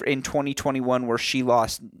stretch in 2021 where she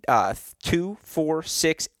lost 2, 4,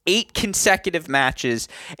 6, 8 consecutive matches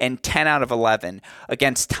and 10 out of 11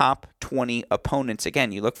 against top 20 opponents.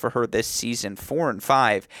 Again, you look for her this season,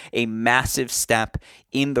 4-5, a massive step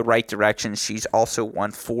in the right direction. She's also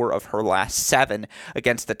won 4 of her last 7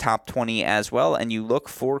 against the top 20 as well. And you look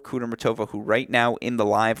for Kudermetova, who right now in the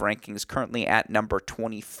live rankings currently at number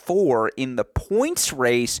 24 in the points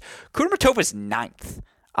race. Kudermetova's 9th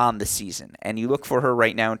on the season. And you look for her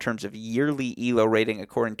right now in terms of yearly ELO rating,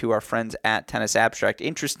 according to our friends at Tennis Abstract.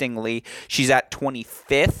 Interestingly, she's at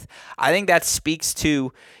 25th. I think that speaks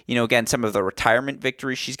to, again, some of the retirement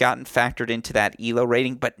victories she's gotten factored into that ELO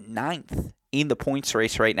rating, but 9th in the points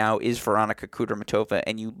race right now is Veronika Kudermetova,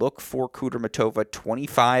 and you look for Kudermetova,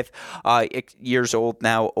 25 years old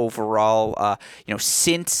now overall,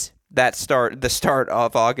 since the start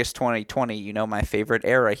of August 2020, my favorite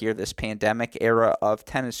era here, this pandemic era of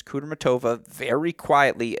tennis. Kudermetova, very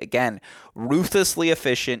quietly, again, ruthlessly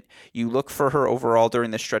efficient. You look for her overall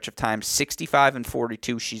during this stretch of time,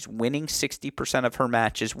 65-42. She's winning 60% of her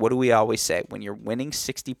matches. What do we always say? When you're winning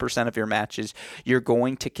 60% of your matches, you're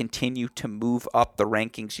going to continue to move up the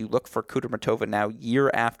rankings. You look for Kudermetova now year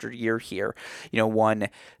after year here. Won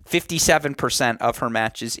 57% of her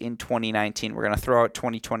matches in 2019. We're going to throw out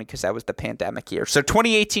 2020 because because that was the pandemic year. So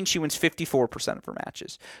 2018, she wins 54% of her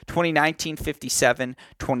matches. 2019, 57.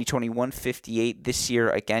 2021, 58. This year,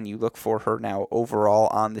 again, you look for her now overall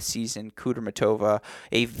on the season. Kudermetova,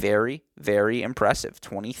 a very, very impressive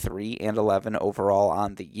 23-11 overall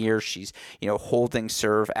on the year. She's, holding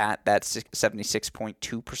serve at that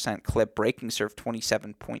 76.2% clip, breaking serve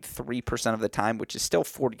 27.3% of the time, which is still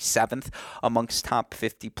 47th amongst top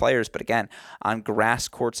 50 players. But again, on grass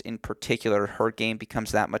courts in particular, her game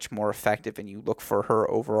becomes that much more effective, and you look for her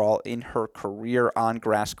overall in her career on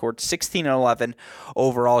grass courts. 16-11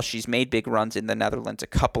 overall. She's made big runs in the Netherlands a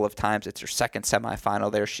couple of times. It's her second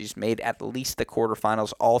semifinal there. She's made at least the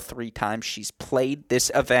quarterfinals all 3 times she's played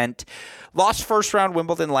this event. Lost first round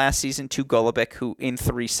Wimbledon last season to Golubic, who in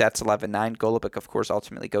 3 sets, 11-9. Golubic, of course,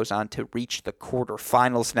 ultimately goes on to reach the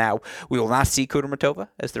quarterfinals. Now, we will not see Kudermetova,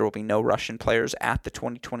 as there will be no Russian players at the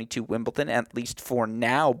 2022 Wimbledon, at least for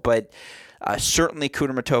now, but certainly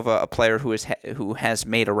Kudermetova, a player who has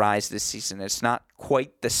made a rise this season. It's not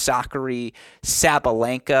quite the soccery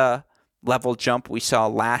Sabalenka level jump we saw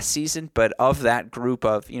last season, but of that group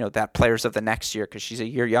of, that players of the next year, because she's a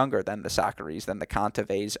year younger than the Socceries, than the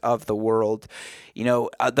Kontaveits of the world,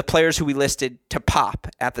 the players who we listed to pop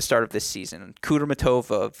at the start of this season: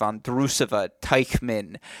 Kudermetova, Vondrousova,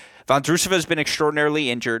 Teichmann. Vondrousova has been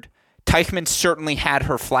extraordinarily injured. Teichmann certainly had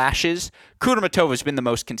her flashes. Kudermetova has been the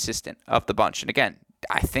most consistent of the bunch. And again,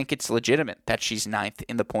 I think it's legitimate that she's 9th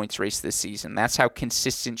in the points race this season. That's how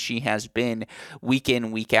consistent she has been week in,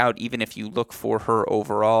 week out. Even if you look for her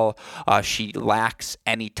overall, she lacks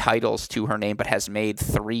any titles to her name, but has made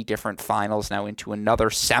 3 different finals, now into another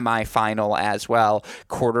semifinal as well.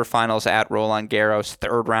 Quarterfinals at Roland Garros,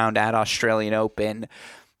 3rd round at Australian Open.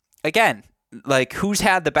 Again, who's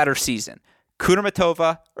had the better season?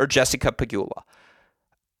 Kudermetova or Jessica Pegula?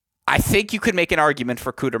 I think you could make an argument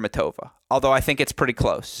for Kudermetova, although I think it's pretty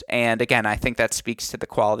close. And again, I think that speaks to the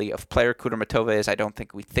quality of player Kudermetova is. I don't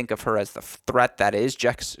think we think of her as the threat that is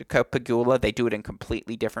Jessica Pegula. They do it in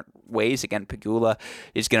completely different ways. Again, Pegula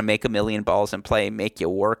is going to make a million balls in play, make you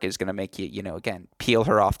work, is going to make you, again, peel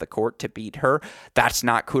her off the court to beat her. That's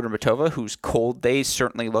not Kudermetova, whose cold days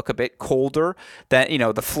certainly look a bit colder. That,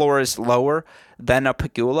 the floor is lower than a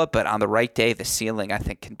Pegula, but on the right day, the ceiling, I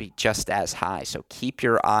think, can be just as high. So keep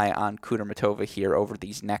your eye on Kudermetova here over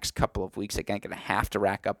these next couple of weeks. Again, going to have to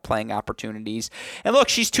rack up playing opportunities. And look,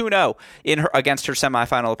 she's 2-0 against her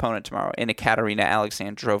semifinal opponent tomorrow in Ekaterina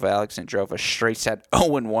Alexandrova. Alexandrova straight set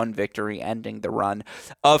 0-1 victory, ending the run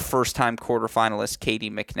of first-time quarterfinalist Katie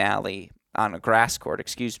McNally on a grass court,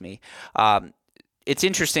 It's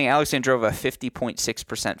interesting, Alexandrova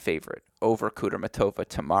 50.6% favorite over Kudermetova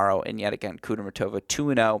tomorrow, and yet again, Kudermetova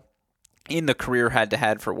 2-0 in the career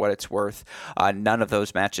head-to-head for what it's worth. None of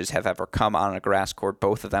those matches have ever come on a grass court.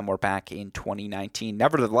 Both of them were back in 2019.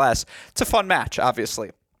 Nevertheless, it's a fun match,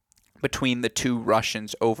 obviously, between the 2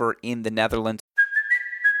 Russians over in the Netherlands.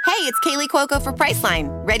 Hey, it's Kaylee Cuoco for Priceline.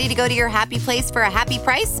 Ready to go to your happy place for a happy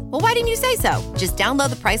price? Well, why didn't you say so? Just download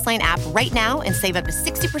the Priceline app right now and save up to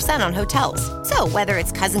 60% on hotels. So whether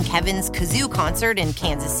it's Cousin Kevin's Kazoo Concert in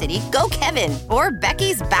Kansas City, go Kevin, or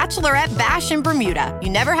Becky's Bachelorette Bash in Bermuda, you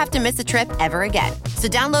never have to miss a trip ever again. So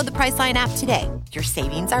download the Priceline app today. Your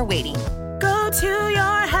savings are waiting. Go to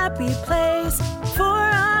your happy place for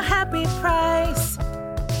a happy price.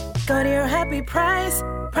 Go to your happy price,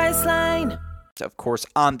 Priceline. Of course,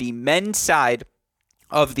 on the men's side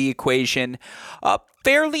of the equation, a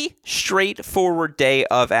fairly straightforward day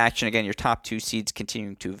of action. Again, your top 2 seeds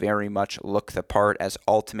continuing to very much look the part, as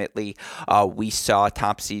ultimately we saw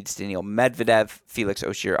top seeds Daniil Medvedev, Felix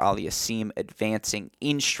Auger-Aliassime advancing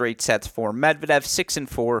in straight sets for Medvedev,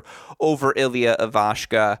 6-4 over Ilya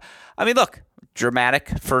Ivashka. I mean, look, dramatic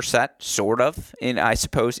first set, sort of, I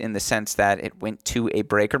suppose, in the sense that it went to a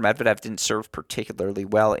breaker. Medvedev didn't serve particularly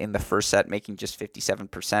well in the first set, making just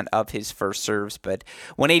 57% of his first serves, but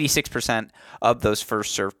won 86% of those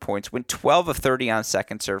first serve points. Went 12 of 30 on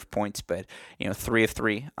second serve points, but 3 of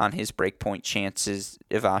 3 on his breakpoint chances.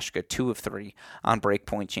 Ivashka 2 of 3 on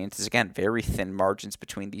breakpoint chances. Again, very thin margins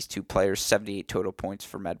between these 2 players. 78 total points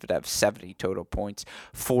for Medvedev, 70 total points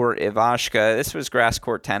for Ivashka. This was grass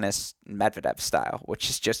court tennis, Medvedev style, which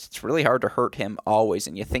is just, it's really hard to hurt him always,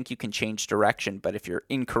 and you think you can change direction, but if you're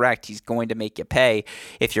incorrect, he's going to make you pay.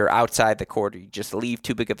 If you're outside the court, or you just leave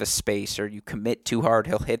too big of a space, or you commit too hard,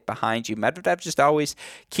 he'll hit behind you. Medvedev just always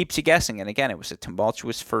keeps you guessing, and again, it was a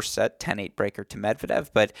tumultuous first set, 10-8 breaker to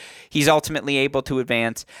Medvedev, but he's ultimately able to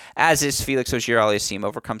advance, as is Felix Auger-Aliassime,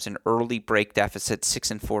 overcomes an early break deficit,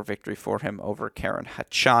 6-4 victory for him over Karen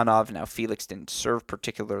Khachanov. Now, Felix didn't serve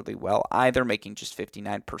particularly well either, making just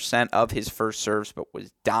 59% of his first first serves, but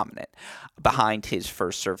was dominant behind his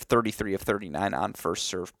first serve. 33 of 39 on first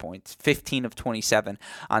serve points, 15 of 27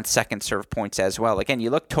 on second serve points as well. Again, you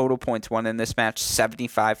look total points won in this match,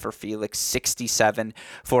 75 for Felix, 67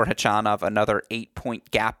 for Khachanov, another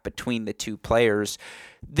 8-point gap between the two players.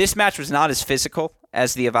 This match was not as physical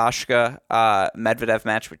as the Ivashka Medvedev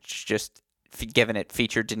match, which just, given it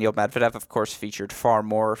featured Daniil Medvedev, of course, featured far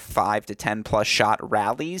more 5 to 10 plus shot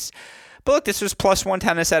rallies. But look, this was +1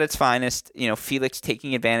 tennis at its finest. Felix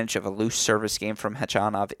taking advantage of a loose service game from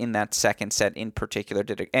Khachanov in that second set in particular.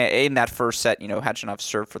 In that first set, Khachanov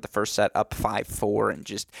served for the first set up 5-4 and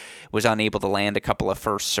just was unable to land a couple of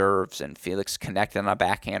first serves. And Felix connected on a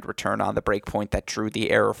backhand return on the break point that drew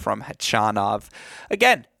the error from Khachanov.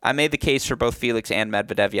 Again, I made the case for both Felix and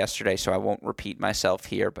Medvedev yesterday, so I won't repeat myself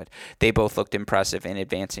here, but they both looked impressive in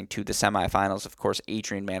advancing to the semifinals. Of course,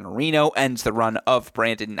 Adrian Mannarino ends the run of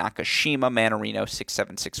Brandon Nakashima. Mannarino,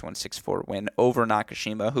 6-7, 6-1, 6-4 win over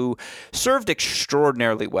Nakashima, who served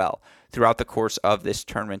extraordinarily well throughout the course of this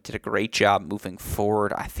tournament, did a great job moving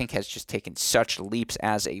forward. I think has just taken such leaps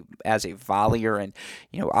as a volleyer, and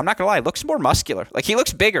I'm not gonna lie, looks more muscular. Like, he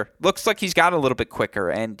looks bigger, looks like he's got a little bit quicker,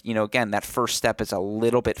 and again, that first step is a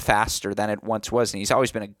little bit faster than it once was, and he's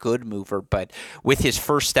always been a good mover, but with his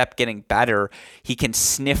first step getting better, he can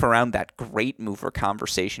sniff around that great mover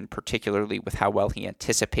conversation, particularly with how well he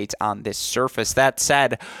anticipates on this surface. That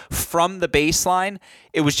said, from the baseline,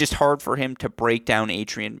 it was just hard for him to break down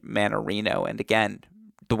Adrian Mannarino. And again,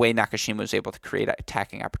 the way Nakashima was able to create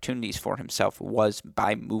attacking opportunities for himself was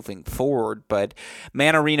by moving forward. But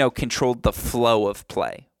Mannarino controlled the flow of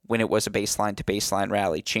play when it was a baseline-to-baseline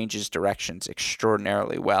rally, changes directions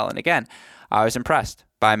extraordinarily well. And again, I was impressed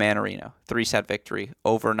by Mannarino. 3-set victory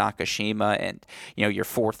over Nakashima. And, your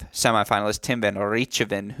fourth semifinalist, Tim van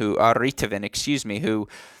Rijthoven, who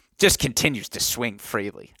just continues to swing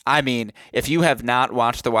freely. I mean, if you have not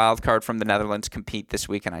watched the wild card from the Netherlands compete this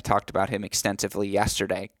week, and I talked about him extensively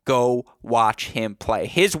yesterday, go watch him play.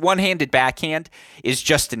 His one-handed backhand is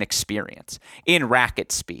just an experience in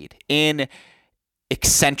racket speed, in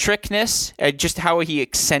eccentricness, just how he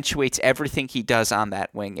accentuates everything he does on that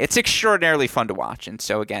wing. It's extraordinarily fun to watch. And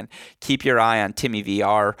so again, keep your eye on Timmy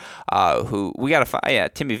VR, who we got to find. Yeah,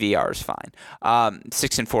 Timmy VR is fine.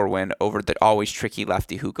 6-4 win over the always tricky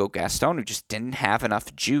lefty Hugo Gaston, who just didn't have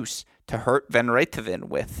enough juice to hurt Van Rijthoven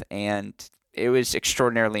with. And it was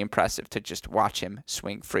extraordinarily impressive to just watch him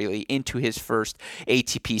swing freely into his first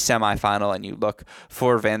ATP semifinal. And you look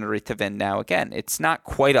for Van Rijthoven now. Again, it's not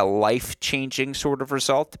quite a life-changing sort of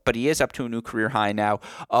result, but he is up to a new career high now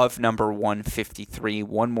of number 153.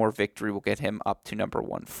 One more victory will get him up to number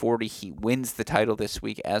 140. He wins the title this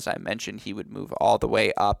week. As I mentioned, he would move all the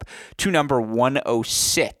way up to number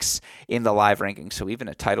 106 in the live ranking. So even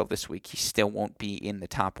a title this week, he still won't be in the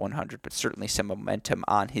top 100, but certainly some momentum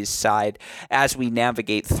on his side as we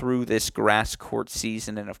navigate through this grass court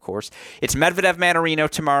season. And of course, it's Medvedev-Mannarino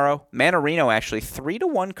tomorrow. Mannarino actually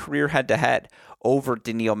 3-1 career head-to-head over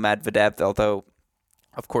Daniil Medvedev, although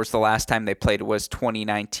of course, the last time they played was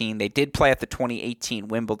 2019. They did play at the 2018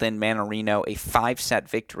 Wimbledon. Mannarino, a 5-set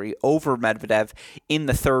victory over Medvedev in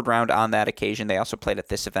the third round on that occasion. They also played at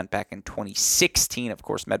this event back in 2016. Of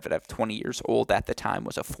course, Medvedev, 20 years old at the time,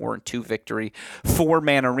 was a 4-2 victory for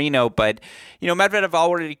Mannarino. But, Medvedev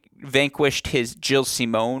already vanquished his Gilles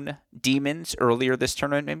Simon demons earlier this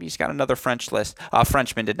tournament. Maybe he's got another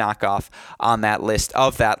Frenchman to knock off on that list,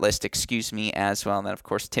 as well. And then, of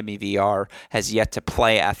course, Timmy VR has yet to play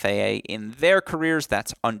FAA in their careers.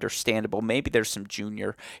 That's understandable. Maybe there's some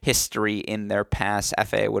junior history in their past.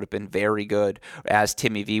 FAA would have been very good as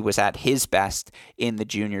Timmy V was at his best in the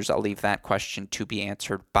juniors. I'll leave that question to be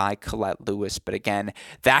answered by Colette Lewis. But again,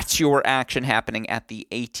 that's your action happening at the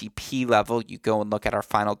ATP level. You go and look at our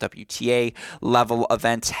final WTA level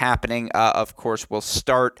events happening. Of course, we'll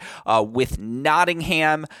start with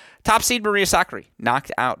Nottingham. Top seed Maria Sakkari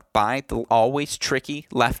knocked out by the always tricky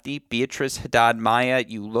lefty Beatriz Haddad-Maia.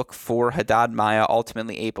 You look for Haddad-Maia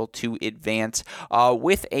ultimately able to advance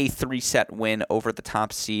with a 3-set win over the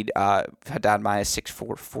top seed Haddad-Maia 6-4,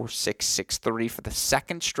 4-6, 6-3 for the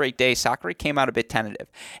second straight day. Sakkari came out a bit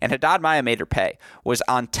tentative, and Haddad-Maia made her pay. Was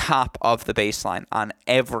on top of the baseline on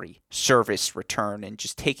every service return and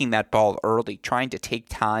just taking that ball early, trying to take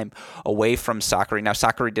time away from Sakkari. Now,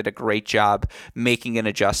 Sakkari did a great job making an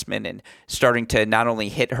adjustment and starting to not only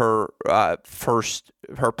hit her first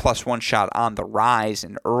her +1 shot on the rise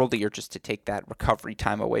and earlier just to take that recovery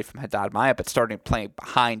time away from Haddad Maia, but starting playing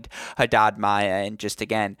behind Haddad Maia and just,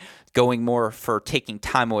 again, going more for taking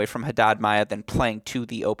time away from Haddad Maia than playing to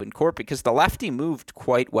the open court, because the lefty moved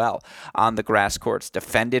quite well on the grass courts,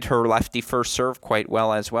 defended her lefty first serve quite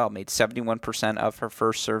well as well, made 71% of her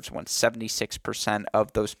first serves, won 76%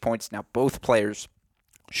 of those points. Now, both players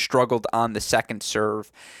struggled on the second serve.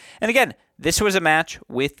 And again, this was a match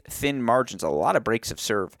with thin margins, a lot of breaks of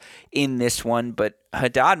serve in this one, but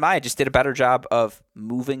Haddad Maia just did a better job of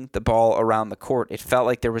moving the ball around the court. It felt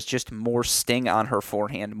like there was just more sting on her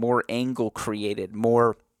forehand, more angle created,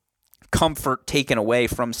 more comfort taken away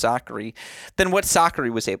from Sakkari than what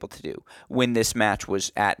Sakkari was able to do when this match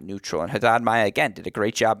was at neutral. And Haddad Maia, again, did a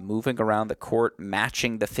great job moving around the court,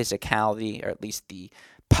 matching the physicality, or at least the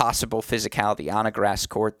possible physicality on a grass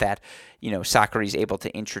court that, Sakkari is able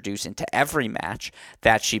to introduce into every match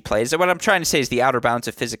that she plays. And what I'm trying to say is the outer bounds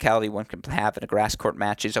of physicality one can have in a grass court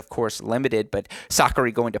match is, of course, limited, but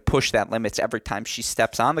Sakkari going to push that limits every time she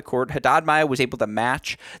steps on the court. Haddad Maia was able to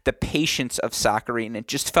match the patience of Sakkari, and it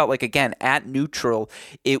just felt like, again, at neutral,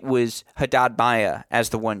 it was Haddad Maia as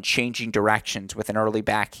the one changing directions with an early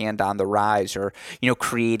backhand on the rise, or,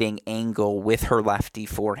 creating angle with her lefty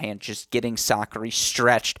forehand, just getting Sakkari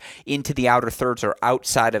stretched into the outer thirds or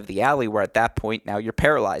outside of the alley, where at that point now you're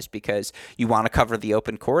paralyzed because you want to cover the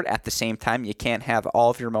open court. At the same time, you can't have all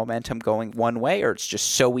of your momentum going one way, or it's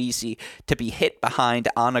just so easy to be hit behind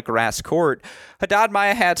on a grass court. Haddad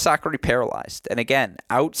Maia had Sakkari paralyzed. And again,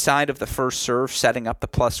 outside of the first serve, setting up the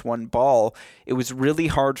 +1 ball, it was really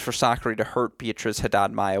hard for Sakkari to hurt Beatriz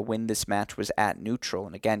Haddad Maia when this match was at neutral.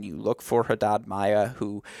 And again, you look for Haddad Maia,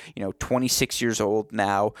 who, 26 years old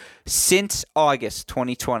now, since August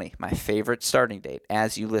 2020, my favorite starting date,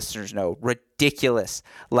 as you listeners know, ridiculous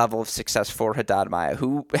level of success for Haddad Maia,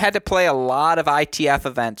 who had to play a lot of ITF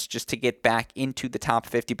events just to get back into the top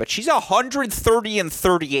 50, but she's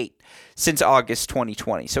 130-38 since August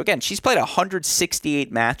 2020. So again, she's played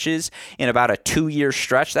 168 matches in about a 2-year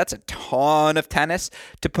stretch. That's a ton of tennis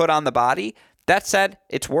to put on the body. That said,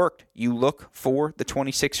 it's worked. You look for the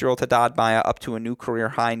 26-year-old Haddad Maia up to a new career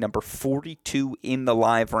high, number 42 in the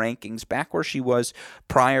live rankings, back where she was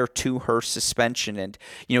prior to her suspension. And,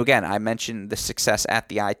 again, I mentioned the success at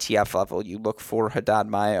the ITF level. You look for Haddad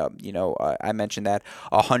Maia, I mentioned that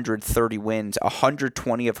 130 wins,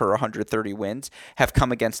 120 of her 130 wins have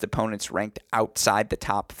come against opponents ranked outside the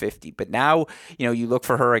top 50. But now, you look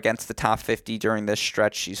for her against the top 50 during this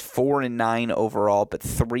stretch. She's 4-9 overall, but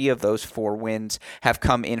 3 of those 4 wins have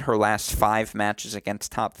come in her last 5 matches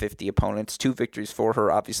against top 50 opponents. 2 victories for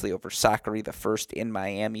her, obviously, over Sakkari, the first in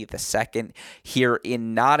Miami, the second here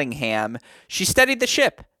in Nottingham. She steadied the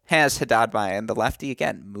ship, has Haddad Maia, and the lefty,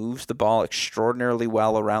 again, moves the ball extraordinarily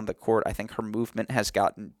well around the court. I think her movement has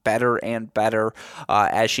gotten better and better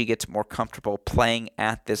as she gets more comfortable playing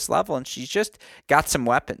at this level, and she's just got some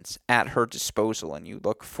weapons at her disposal. And you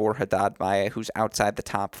look for Haddad Maia, who's outside the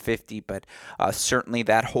top 50, but certainly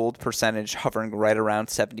that hold percentage hovering right around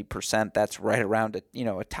 70%. That's right around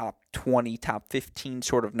a top 20, top 15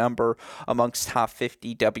 sort of number amongst top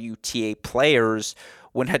 50 WTA players.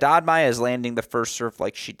 When Haddad Maia is landing the first serve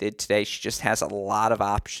like she did today, she just has a lot of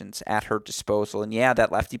options at her disposal. And yeah,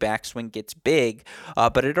 that lefty backswing gets big,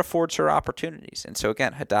 but it affords her opportunities. And so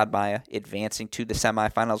again, Haddad Maia advancing to the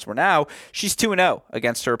semifinals, where now she's 2-0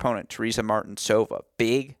 against her opponent, Teresa Martinsova.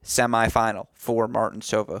 Big semifinal for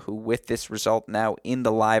Martinsova, who with this result now in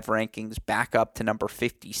the live rankings back up to number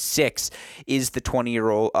 56, is the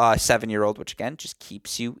 7-year-old, which again just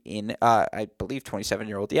keeps you in, I believe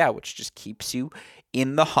 27-year-old, which just keeps you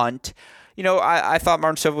in the hunt. I thought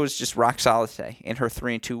Martinsova was just rock solid today in her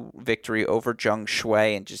 3-2 victory over Zheng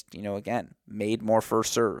Shui, and just, again, made more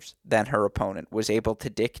first serves than her opponent, was able to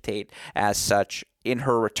dictate as such in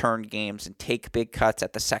her return games and take big cuts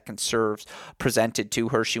at the second serves presented to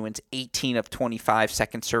her. She wins 18 of 25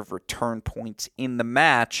 second serve return points in the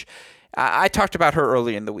match. I talked about her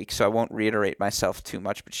earlier in the week, so I won't reiterate myself too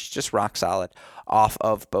much, but she's just rock solid off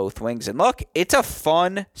of both wings. And look, it's a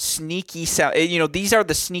fun, sneaky, these are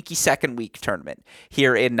the sneaky second week tournament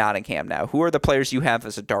here in Nottingham now. Who are the players you have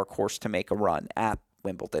as a dark horse to make a run at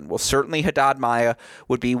Wimbledon? Well, certainly Haddad Maia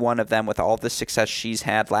would be one of them with all the success she's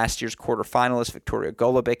had. Last year's quarterfinalist Victoria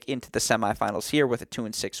Golubic into the semifinals here with a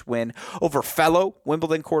 2-6 win over fellow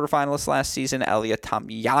Wimbledon quarterfinalist last season, Elia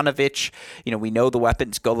Tomljanovic. We know the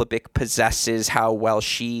weapons Golubic possesses, how well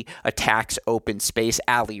she attacks open space.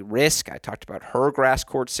 Ali Risk, I talked about her grass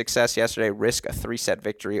court success yesterday. Risk, a 3-set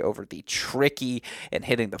victory over the tricky and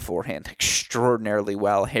hitting the forehand extraordinarily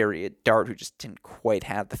well Harriet Dart, who just didn't quite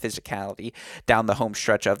have the physicality down the home home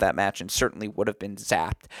stretch of that match and certainly would have been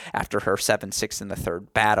zapped after her 7-6 in the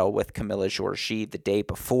third battle with Camila Giorgi the day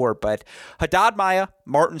before. But Haddad Maia,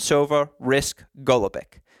 Martinsova, Risk,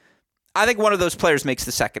 Golubic. I think one of those players makes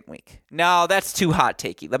the second week. No, that's too hot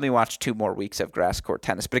takey. Let me watch 2 more weeks of grass court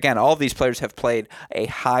tennis. But again, all of these players have played a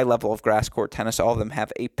high level of grass court tennis. All of them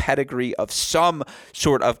have a pedigree of some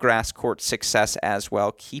sort of grass court success as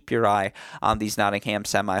well. Keep your eye on these Nottingham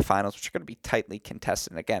semifinals, which are going to be tightly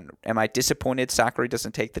contested. And again, am I disappointed Sakkari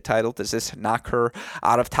doesn't take the title? Does this knock her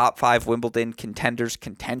out of top 5 Wimbledon contenders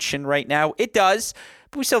contention right now? It does.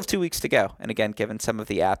 But we still have 2 weeks to go. And again, given some of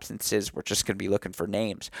the absences, we're just going to be looking for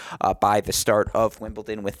names by the start of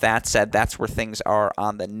Wimbledon. With that said, that's where things are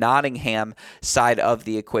on the Nottingham side of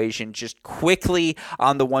the equation. Just quickly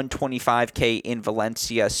on the 125K in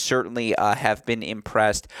Valencia, certainly have been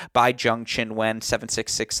impressed by Zheng Qinwen. 7-6,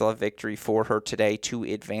 6-love victory for her today to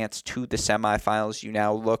advance to the semifinals. You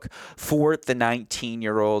now look for the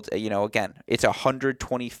 19-year-old. Again, it's a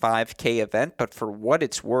 125K event, but for what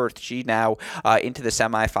it's worth, she now into the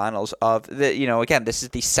semifinals of again, this is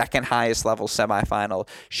the second highest level semifinal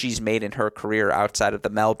she's made in her career outside of the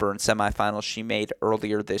Melbourne semifinals she made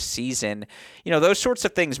earlier this season. Those sorts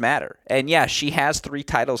of things matter. And yeah, she has 3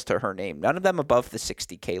 titles to her name, none of them above the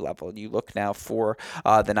 60K level. And you look now for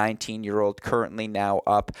the 19-year-old, currently now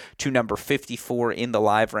up to number 54 in the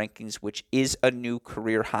live rankings, which is a new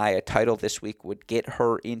career high. A title this week would get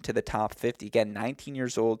her into the top 50. Again, 19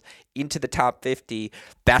 years old, into the top 50.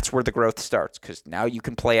 That's where the growth starts, because now you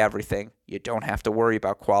can play everything. You don't have to worry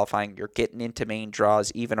about qualifying. You're getting into main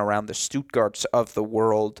draws, even around the Stuttgarts of the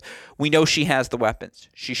world. We know she has the weapons.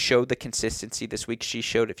 She showed the consistency this week. She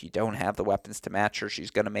showed if you don't have the weapons to match her,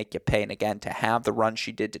 she's going to make you pay. And again, to have the run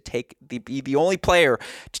she did, to be the only player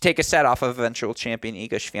to take a set off of eventual champion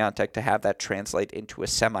Iga Swiatek, to have that translate into a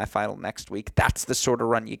semifinal next week, that's the sort of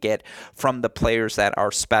run you get from the players that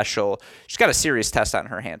are special. She's got a serious test on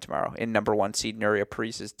her hand tomorrow in number 1 seed Nuria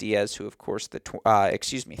Parisis Diaz, who of course 31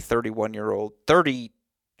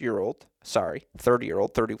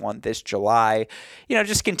 this July,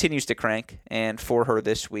 just continues to crank. And for her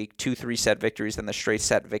this week, 2 3-set victories and the straight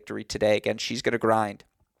set victory today. Again, she's going to grind.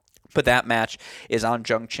 But that match is on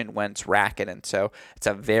Zheng Qinwen's racket, and so it's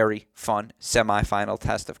a very fun semifinal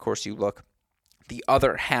test. Of course, you look the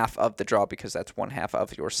other half of the draw, because that's one half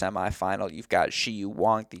of your semifinal. You've got Shiyu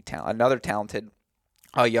Wang, another talented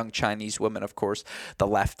young Chinese woman, of course, the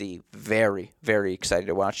lefty. Very, very excited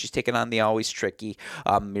to watch. She's taking on the always tricky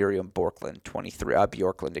Miriam Bjorklund,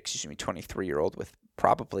 23-year-old with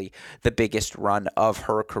probably the biggest run of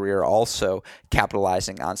her career, also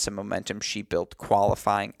capitalizing on some momentum she built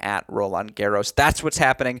qualifying at Roland Garros. That's what's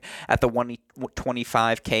happening at the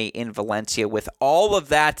 125K in Valencia. With all of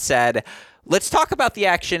that said, let's talk about the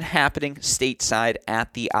action happening stateside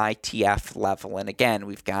at the ITF level. And again,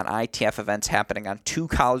 we've got ITF events happening on 2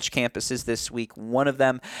 college campuses this week. One of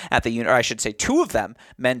them at two of them,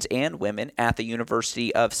 men's and women, at the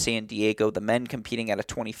University of San Diego. The men competing at a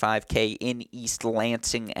 25K in East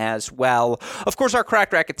Lansing as well. Of course, our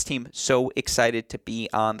Cracked Racquets team, so excited to be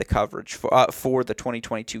on the coverage for the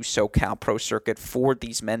 2022 SoCal Pro Circuit for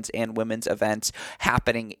these men's and women's events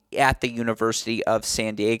happening at the University of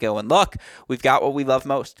San Diego. And look, we've got what we love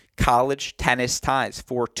most, college tennis ties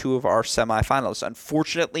for 2 of our semifinals.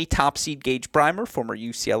 Unfortunately, top seed Gage Breimer, former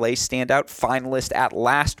UCLA standout, finalist at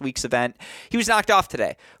last week's event, he was knocked off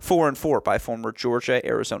today, 4-4 by former Georgia,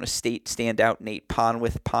 Arizona State standout Nate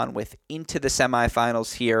Ponwith. Ponwith into the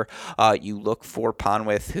semifinals here. You look for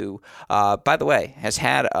Ponwith, who, by the way, has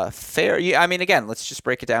had a fair... again, let's just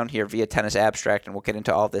break it down here via Tennis Abstract, and we'll get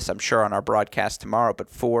into all this, I'm sure, on our broadcast tomorrow. But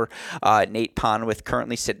for Nate Ponwith,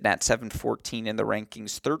 currently sitting at 7-14 in the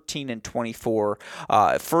rankings,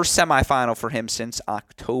 13-24. First semifinal for him since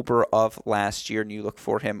October of last year, and you look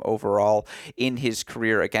for him overall in his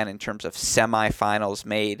career, again, in terms of semifinals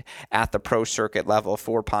made at the pro circuit level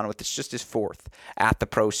for Ponwith. It's just his 4th at the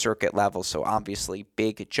pro circuit level, so obviously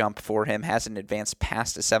big jump for him. Hasn't advanced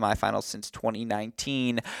past a semifinal since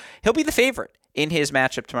 2019. He'll be the favorite in his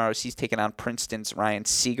matchup tomorrow, he's taking on Princeton's Ryan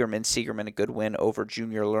Siegerman. Siegerman, a good win over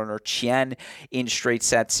junior learner Chien in straight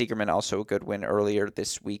sets. Siegerman also a good win earlier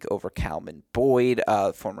this week over Calvin Boyd,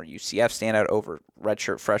 former UCF standout, over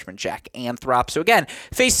redshirt freshman Jack Anthrop. So again,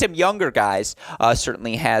 faced some younger guys,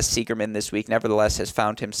 certainly has Siegerman this week. Nevertheless, has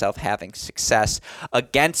found himself having success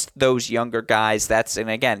against those younger guys. And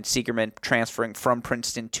again, Siegerman transferring from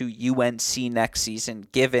Princeton to UNC next season,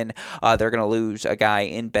 given they're going to lose a guy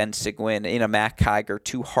in Ben Seguin in a Zach Kiger,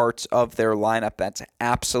 two hearts of their lineup. That's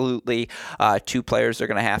absolutely two players they're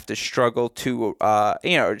going to have to struggle to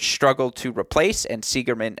replace. And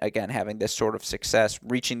Siegerman, again, having this sort of success,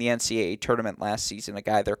 reaching the NCAA tournament last season, a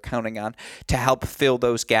guy they're counting on to help fill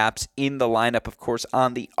those gaps in the lineup. Of course,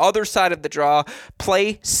 on the other side of the draw,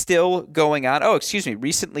 play still going on.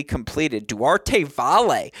 Recently completed. Duarte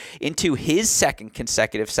Valle into his second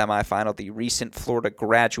consecutive semifinal. The recent Florida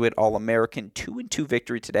graduate All-American 2-2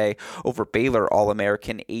 victory today over Baylor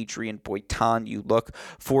All-American Adrian Boitan. You look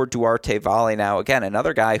for Duarte Valle now. Again,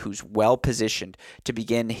 another guy who's well positioned to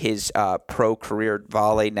begin his pro career.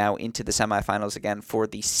 Valle now into the semifinals again for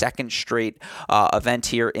the second straight event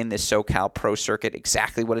here in the SoCal Pro Circuit.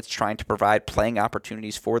 Exactly what it's trying to provide, playing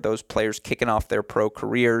opportunities for those players kicking off their pro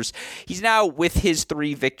careers. He's now, with his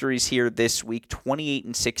 3 victories here this week,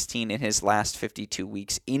 28-16 in his last 52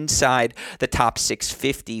 weeks, inside the top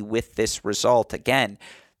 650 with this result. Again,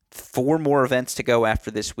 4 more events to go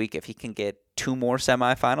after this week. If he can get 2 more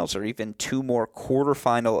semifinals or even 2 more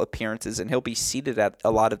quarterfinal appearances, and he'll be seated at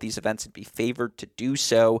a lot of these events and be favored to do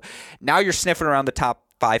so. Now you're sniffing around the top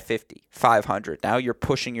 550, 500. Now you're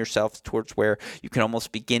pushing yourself towards where you can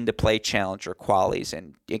almost begin to play challenger qualies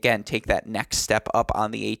and, again, take that next step up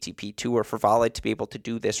on the ATP Tour. For Valle to be able to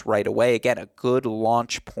do this right away, again, a good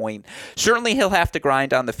launch point. Certainly he'll have to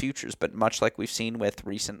grind on the futures, but much like we've seen with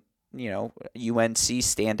recent, UNC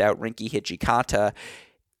standout Rinky Hijikata,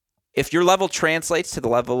 if your level translates to the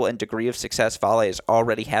level and degree of success Valle is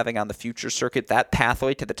already having on the future circuit, that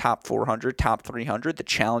pathway to the top 400, top 300, the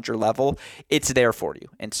challenger level, it's there for you.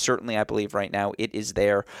 And certainly I believe right now it is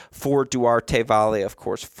there for Duarte Valle. Of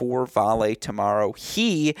course, for Valle tomorrow,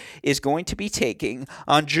 he is going to be taking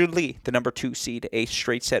on Jun Lee, the number 2 seed, a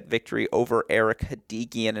straight set victory over Eric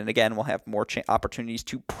Hadigian. And again, we'll have more opportunities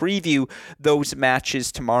to preview those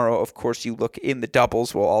matches tomorrow. Of course, you look in the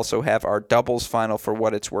doubles. We'll also have our doubles final for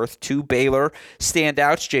what it's worth. 2 Baylor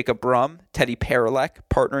standouts, Jacob Brum, Teddy Paralek,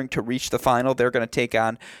 partnering to reach the final. They're going to take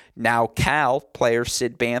on now Cal player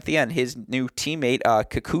Sid Banthia and his new teammate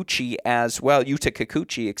Kikuchi as well.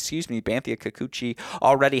 Bantha Kikuchi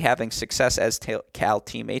already having success as Cal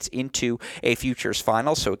teammates into a futures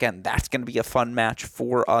final. So again, that's going to be a fun match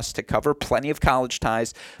for us to cover. Plenty of college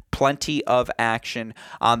ties, plenty of action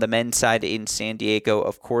on the men's side in San Diego.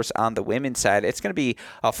 Of course, on the women's side, it's going to be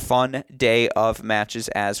a fun day of matches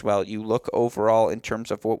as well. You look overall in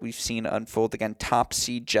terms of what we've seen unfold. Again, top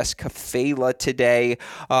seed Jessica Fela today,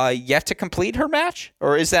 yet to complete her match?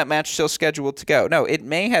 Or is that match still scheduled to go? No, it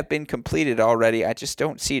may have been completed already. I just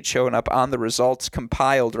don't see it showing up on the results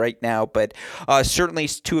compiled right now. But certainly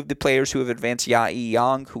 2 of the players who have advanced, Yae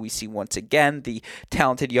Yang, who we see once again, the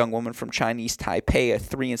talented young woman from Chinese Taipei, a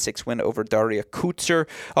 3-6 win over Daria Kutzer.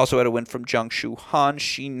 Also had a win from Jung-Shu Han.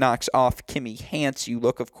 She knocks off Kimmy Hance. You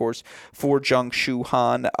look, of course, for Jung-Shu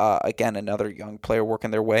Han. Again, another young player working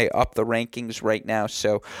their way up the rankings right now.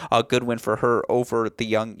 So a good win for her over the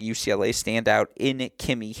young UCLA standout in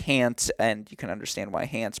Kimmy Hance. And you can understand why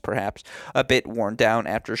Hance perhaps a bit worn down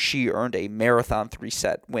after she earned a marathon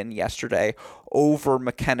 3-set win yesterday over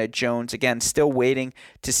McKenna Jones. Again, still waiting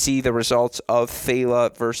to see the results of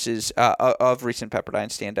Fela versus of recent Pepperdine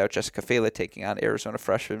standout Jessica Fela taking on Arizona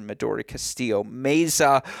freshman Midori Castillo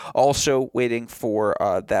Meza. Also waiting for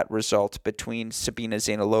that result between Sabina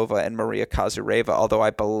Zainalova and Maria Kazireva, although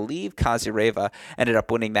I believe Kazireva ended up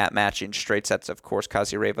winning that match in straight sets. Of course,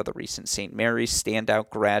 Kazireva, the recent St. Mary's standout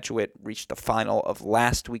graduate, reached the final of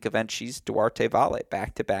last week event. She's Duarte Valle,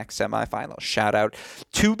 back-to-back semifinals. Shout out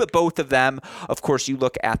to the both of them. Of course, you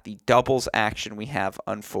look at the doubles action we have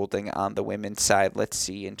unfolding on the women's side. Let's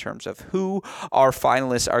see in terms of who our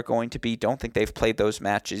finalists are going to be. Don't think they've played those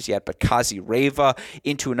matches yet, but Kazireva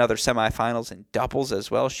into another semifinals in doubles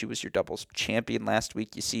as well. She was your doubles champion last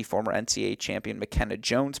week. You see former NCAA champion McKenna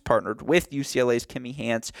Jones partnered with UCLA's Kimmy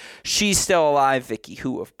Hance. She's still alive. Vicky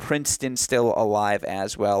Hu of Princeton still alive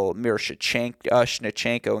as well. Mira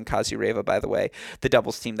Shnachenko and Kazireva, by the way, the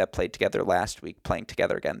doubles team that played together last week, playing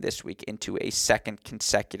together again this week into a second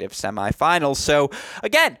consecutive semifinals. So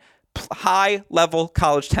again, high-level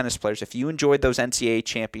college tennis players. If you enjoyed those NCAA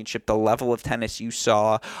championship, the level of tennis you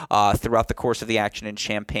saw throughout the course of the action in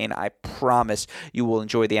Champaign, I promise you will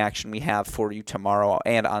enjoy the action we have for you tomorrow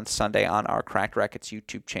and on Sunday on our Cracked Racquets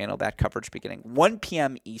YouTube channel. That coverage beginning 1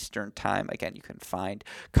 p.m. Eastern Time. Again, you can find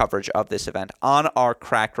coverage of this event on our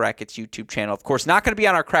Cracked Racquets YouTube channel. Of course, not going to be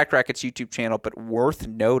on our Cracked Racquets YouTube channel, but worth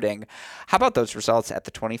noting. How about those results at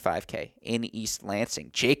the 25K in East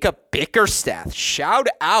Lansing? Jacob Bickerstaff, shout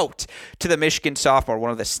out to the Michigan sophomore,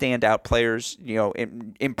 one of the standout players,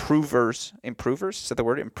 improvers, is that the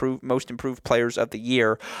word? Most improved players of the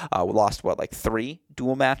year. Lost, 3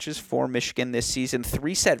 dual matches for Michigan this season.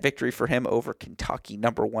 3-set victory for him over Kentucky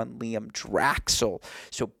number 1 Liam Draxel.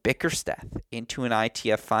 So Bickerstaff into an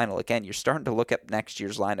ITF final. Again, you're starting to look at next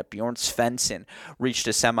year's lineup. Bjorn Svensson reached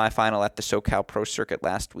a semifinal at the SoCal Pro Circuit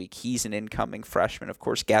last week. He's an incoming freshman. Of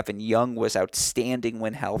course, Gavin Young was outstanding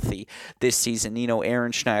when healthy this season.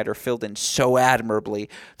 Aaron Schneider filled in so admirably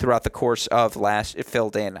throughout the course of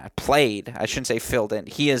filled in.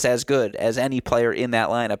 He is as good as any player in that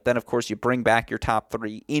lineup. Then, of course, you bring back your top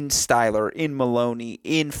 3 in Styler, in Maloney,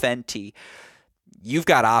 in Fenty. You've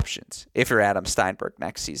got options if you're Adam Steinberg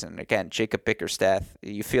next season. Again, Jacob Bickerstaff,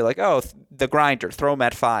 you feel like, the grinder, throw him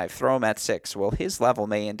at 5, throw him at 6. Well, his level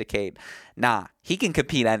may indicate, he can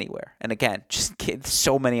compete anywhere. And again, just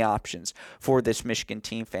so many options for this Michigan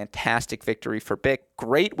team. Fantastic victory for Bick.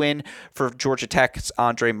 Great win for Georgia Tech's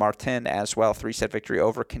Andre Martin as well. 3-set victory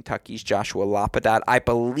over Kentucky's Joshua Lapadat. I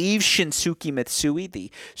believe Shinsuke Mitsui, the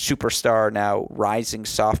superstar now rising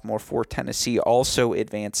sophomore for Tennessee, also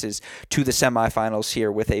advances to the semifinals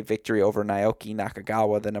here with a victory over Naoki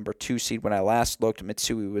Nakagawa, the number 2 seed. When I last looked,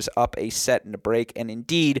 Mitsui was up a set and a break. And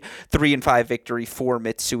indeed, 3-5 victory for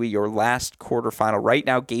Mitsui, your last quarterfinal. Right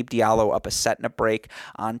now, Gabe Diallo up a set and a break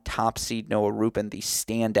on top seed Noah Rubin, the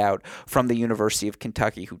standout from the University of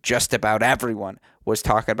Kentucky, who just about everyone was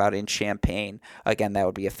talking about in Champaign. Again, that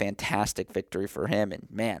would be a fantastic victory for him. And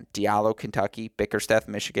man, Diallo, Kentucky, Bickerstaff,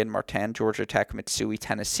 Michigan, Martin, Georgia Tech, Mitsui,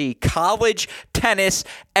 Tennessee. College tennis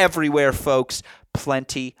everywhere, folks.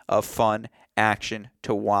 Plenty of fun action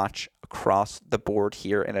to watch across the board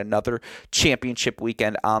here in another championship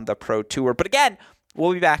weekend on the Pro Tour. But again,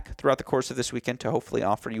 we'll be back throughout the course of this weekend to hopefully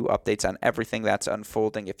offer you updates on everything that's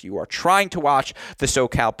unfolding. If you are trying to watch the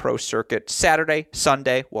SoCal Pro Circuit Saturday,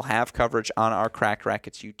 Sunday, we'll have coverage on our Cracked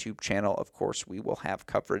Racquets YouTube channel. Of course, we will have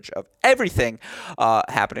coverage of everything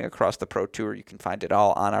happening across the Pro Tour. You can find it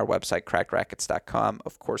all on our website, crackedrackets.com.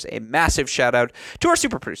 Of course, a massive shout out to our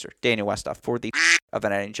super producer, Daniel Westoff, for the of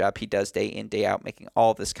an editing job he does day in, day out, making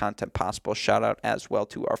all of this content possible. Shout out as well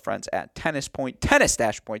to our friends at Tennis Point,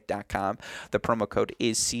 tennis-point.com. The promo code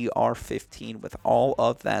is CR15. With all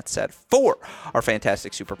of that said, for our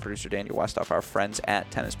fantastic super producer, Daniel Westoff, our friends at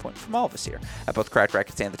Tennis Point, from all of us here at both Cracked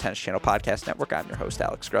Racquets and the Tennis Channel Podcast Network, I'm your host,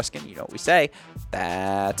 Alex Gruskin. You know what we say.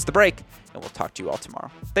 That's the break, and we'll talk to you all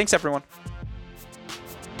tomorrow. Thanks, everyone.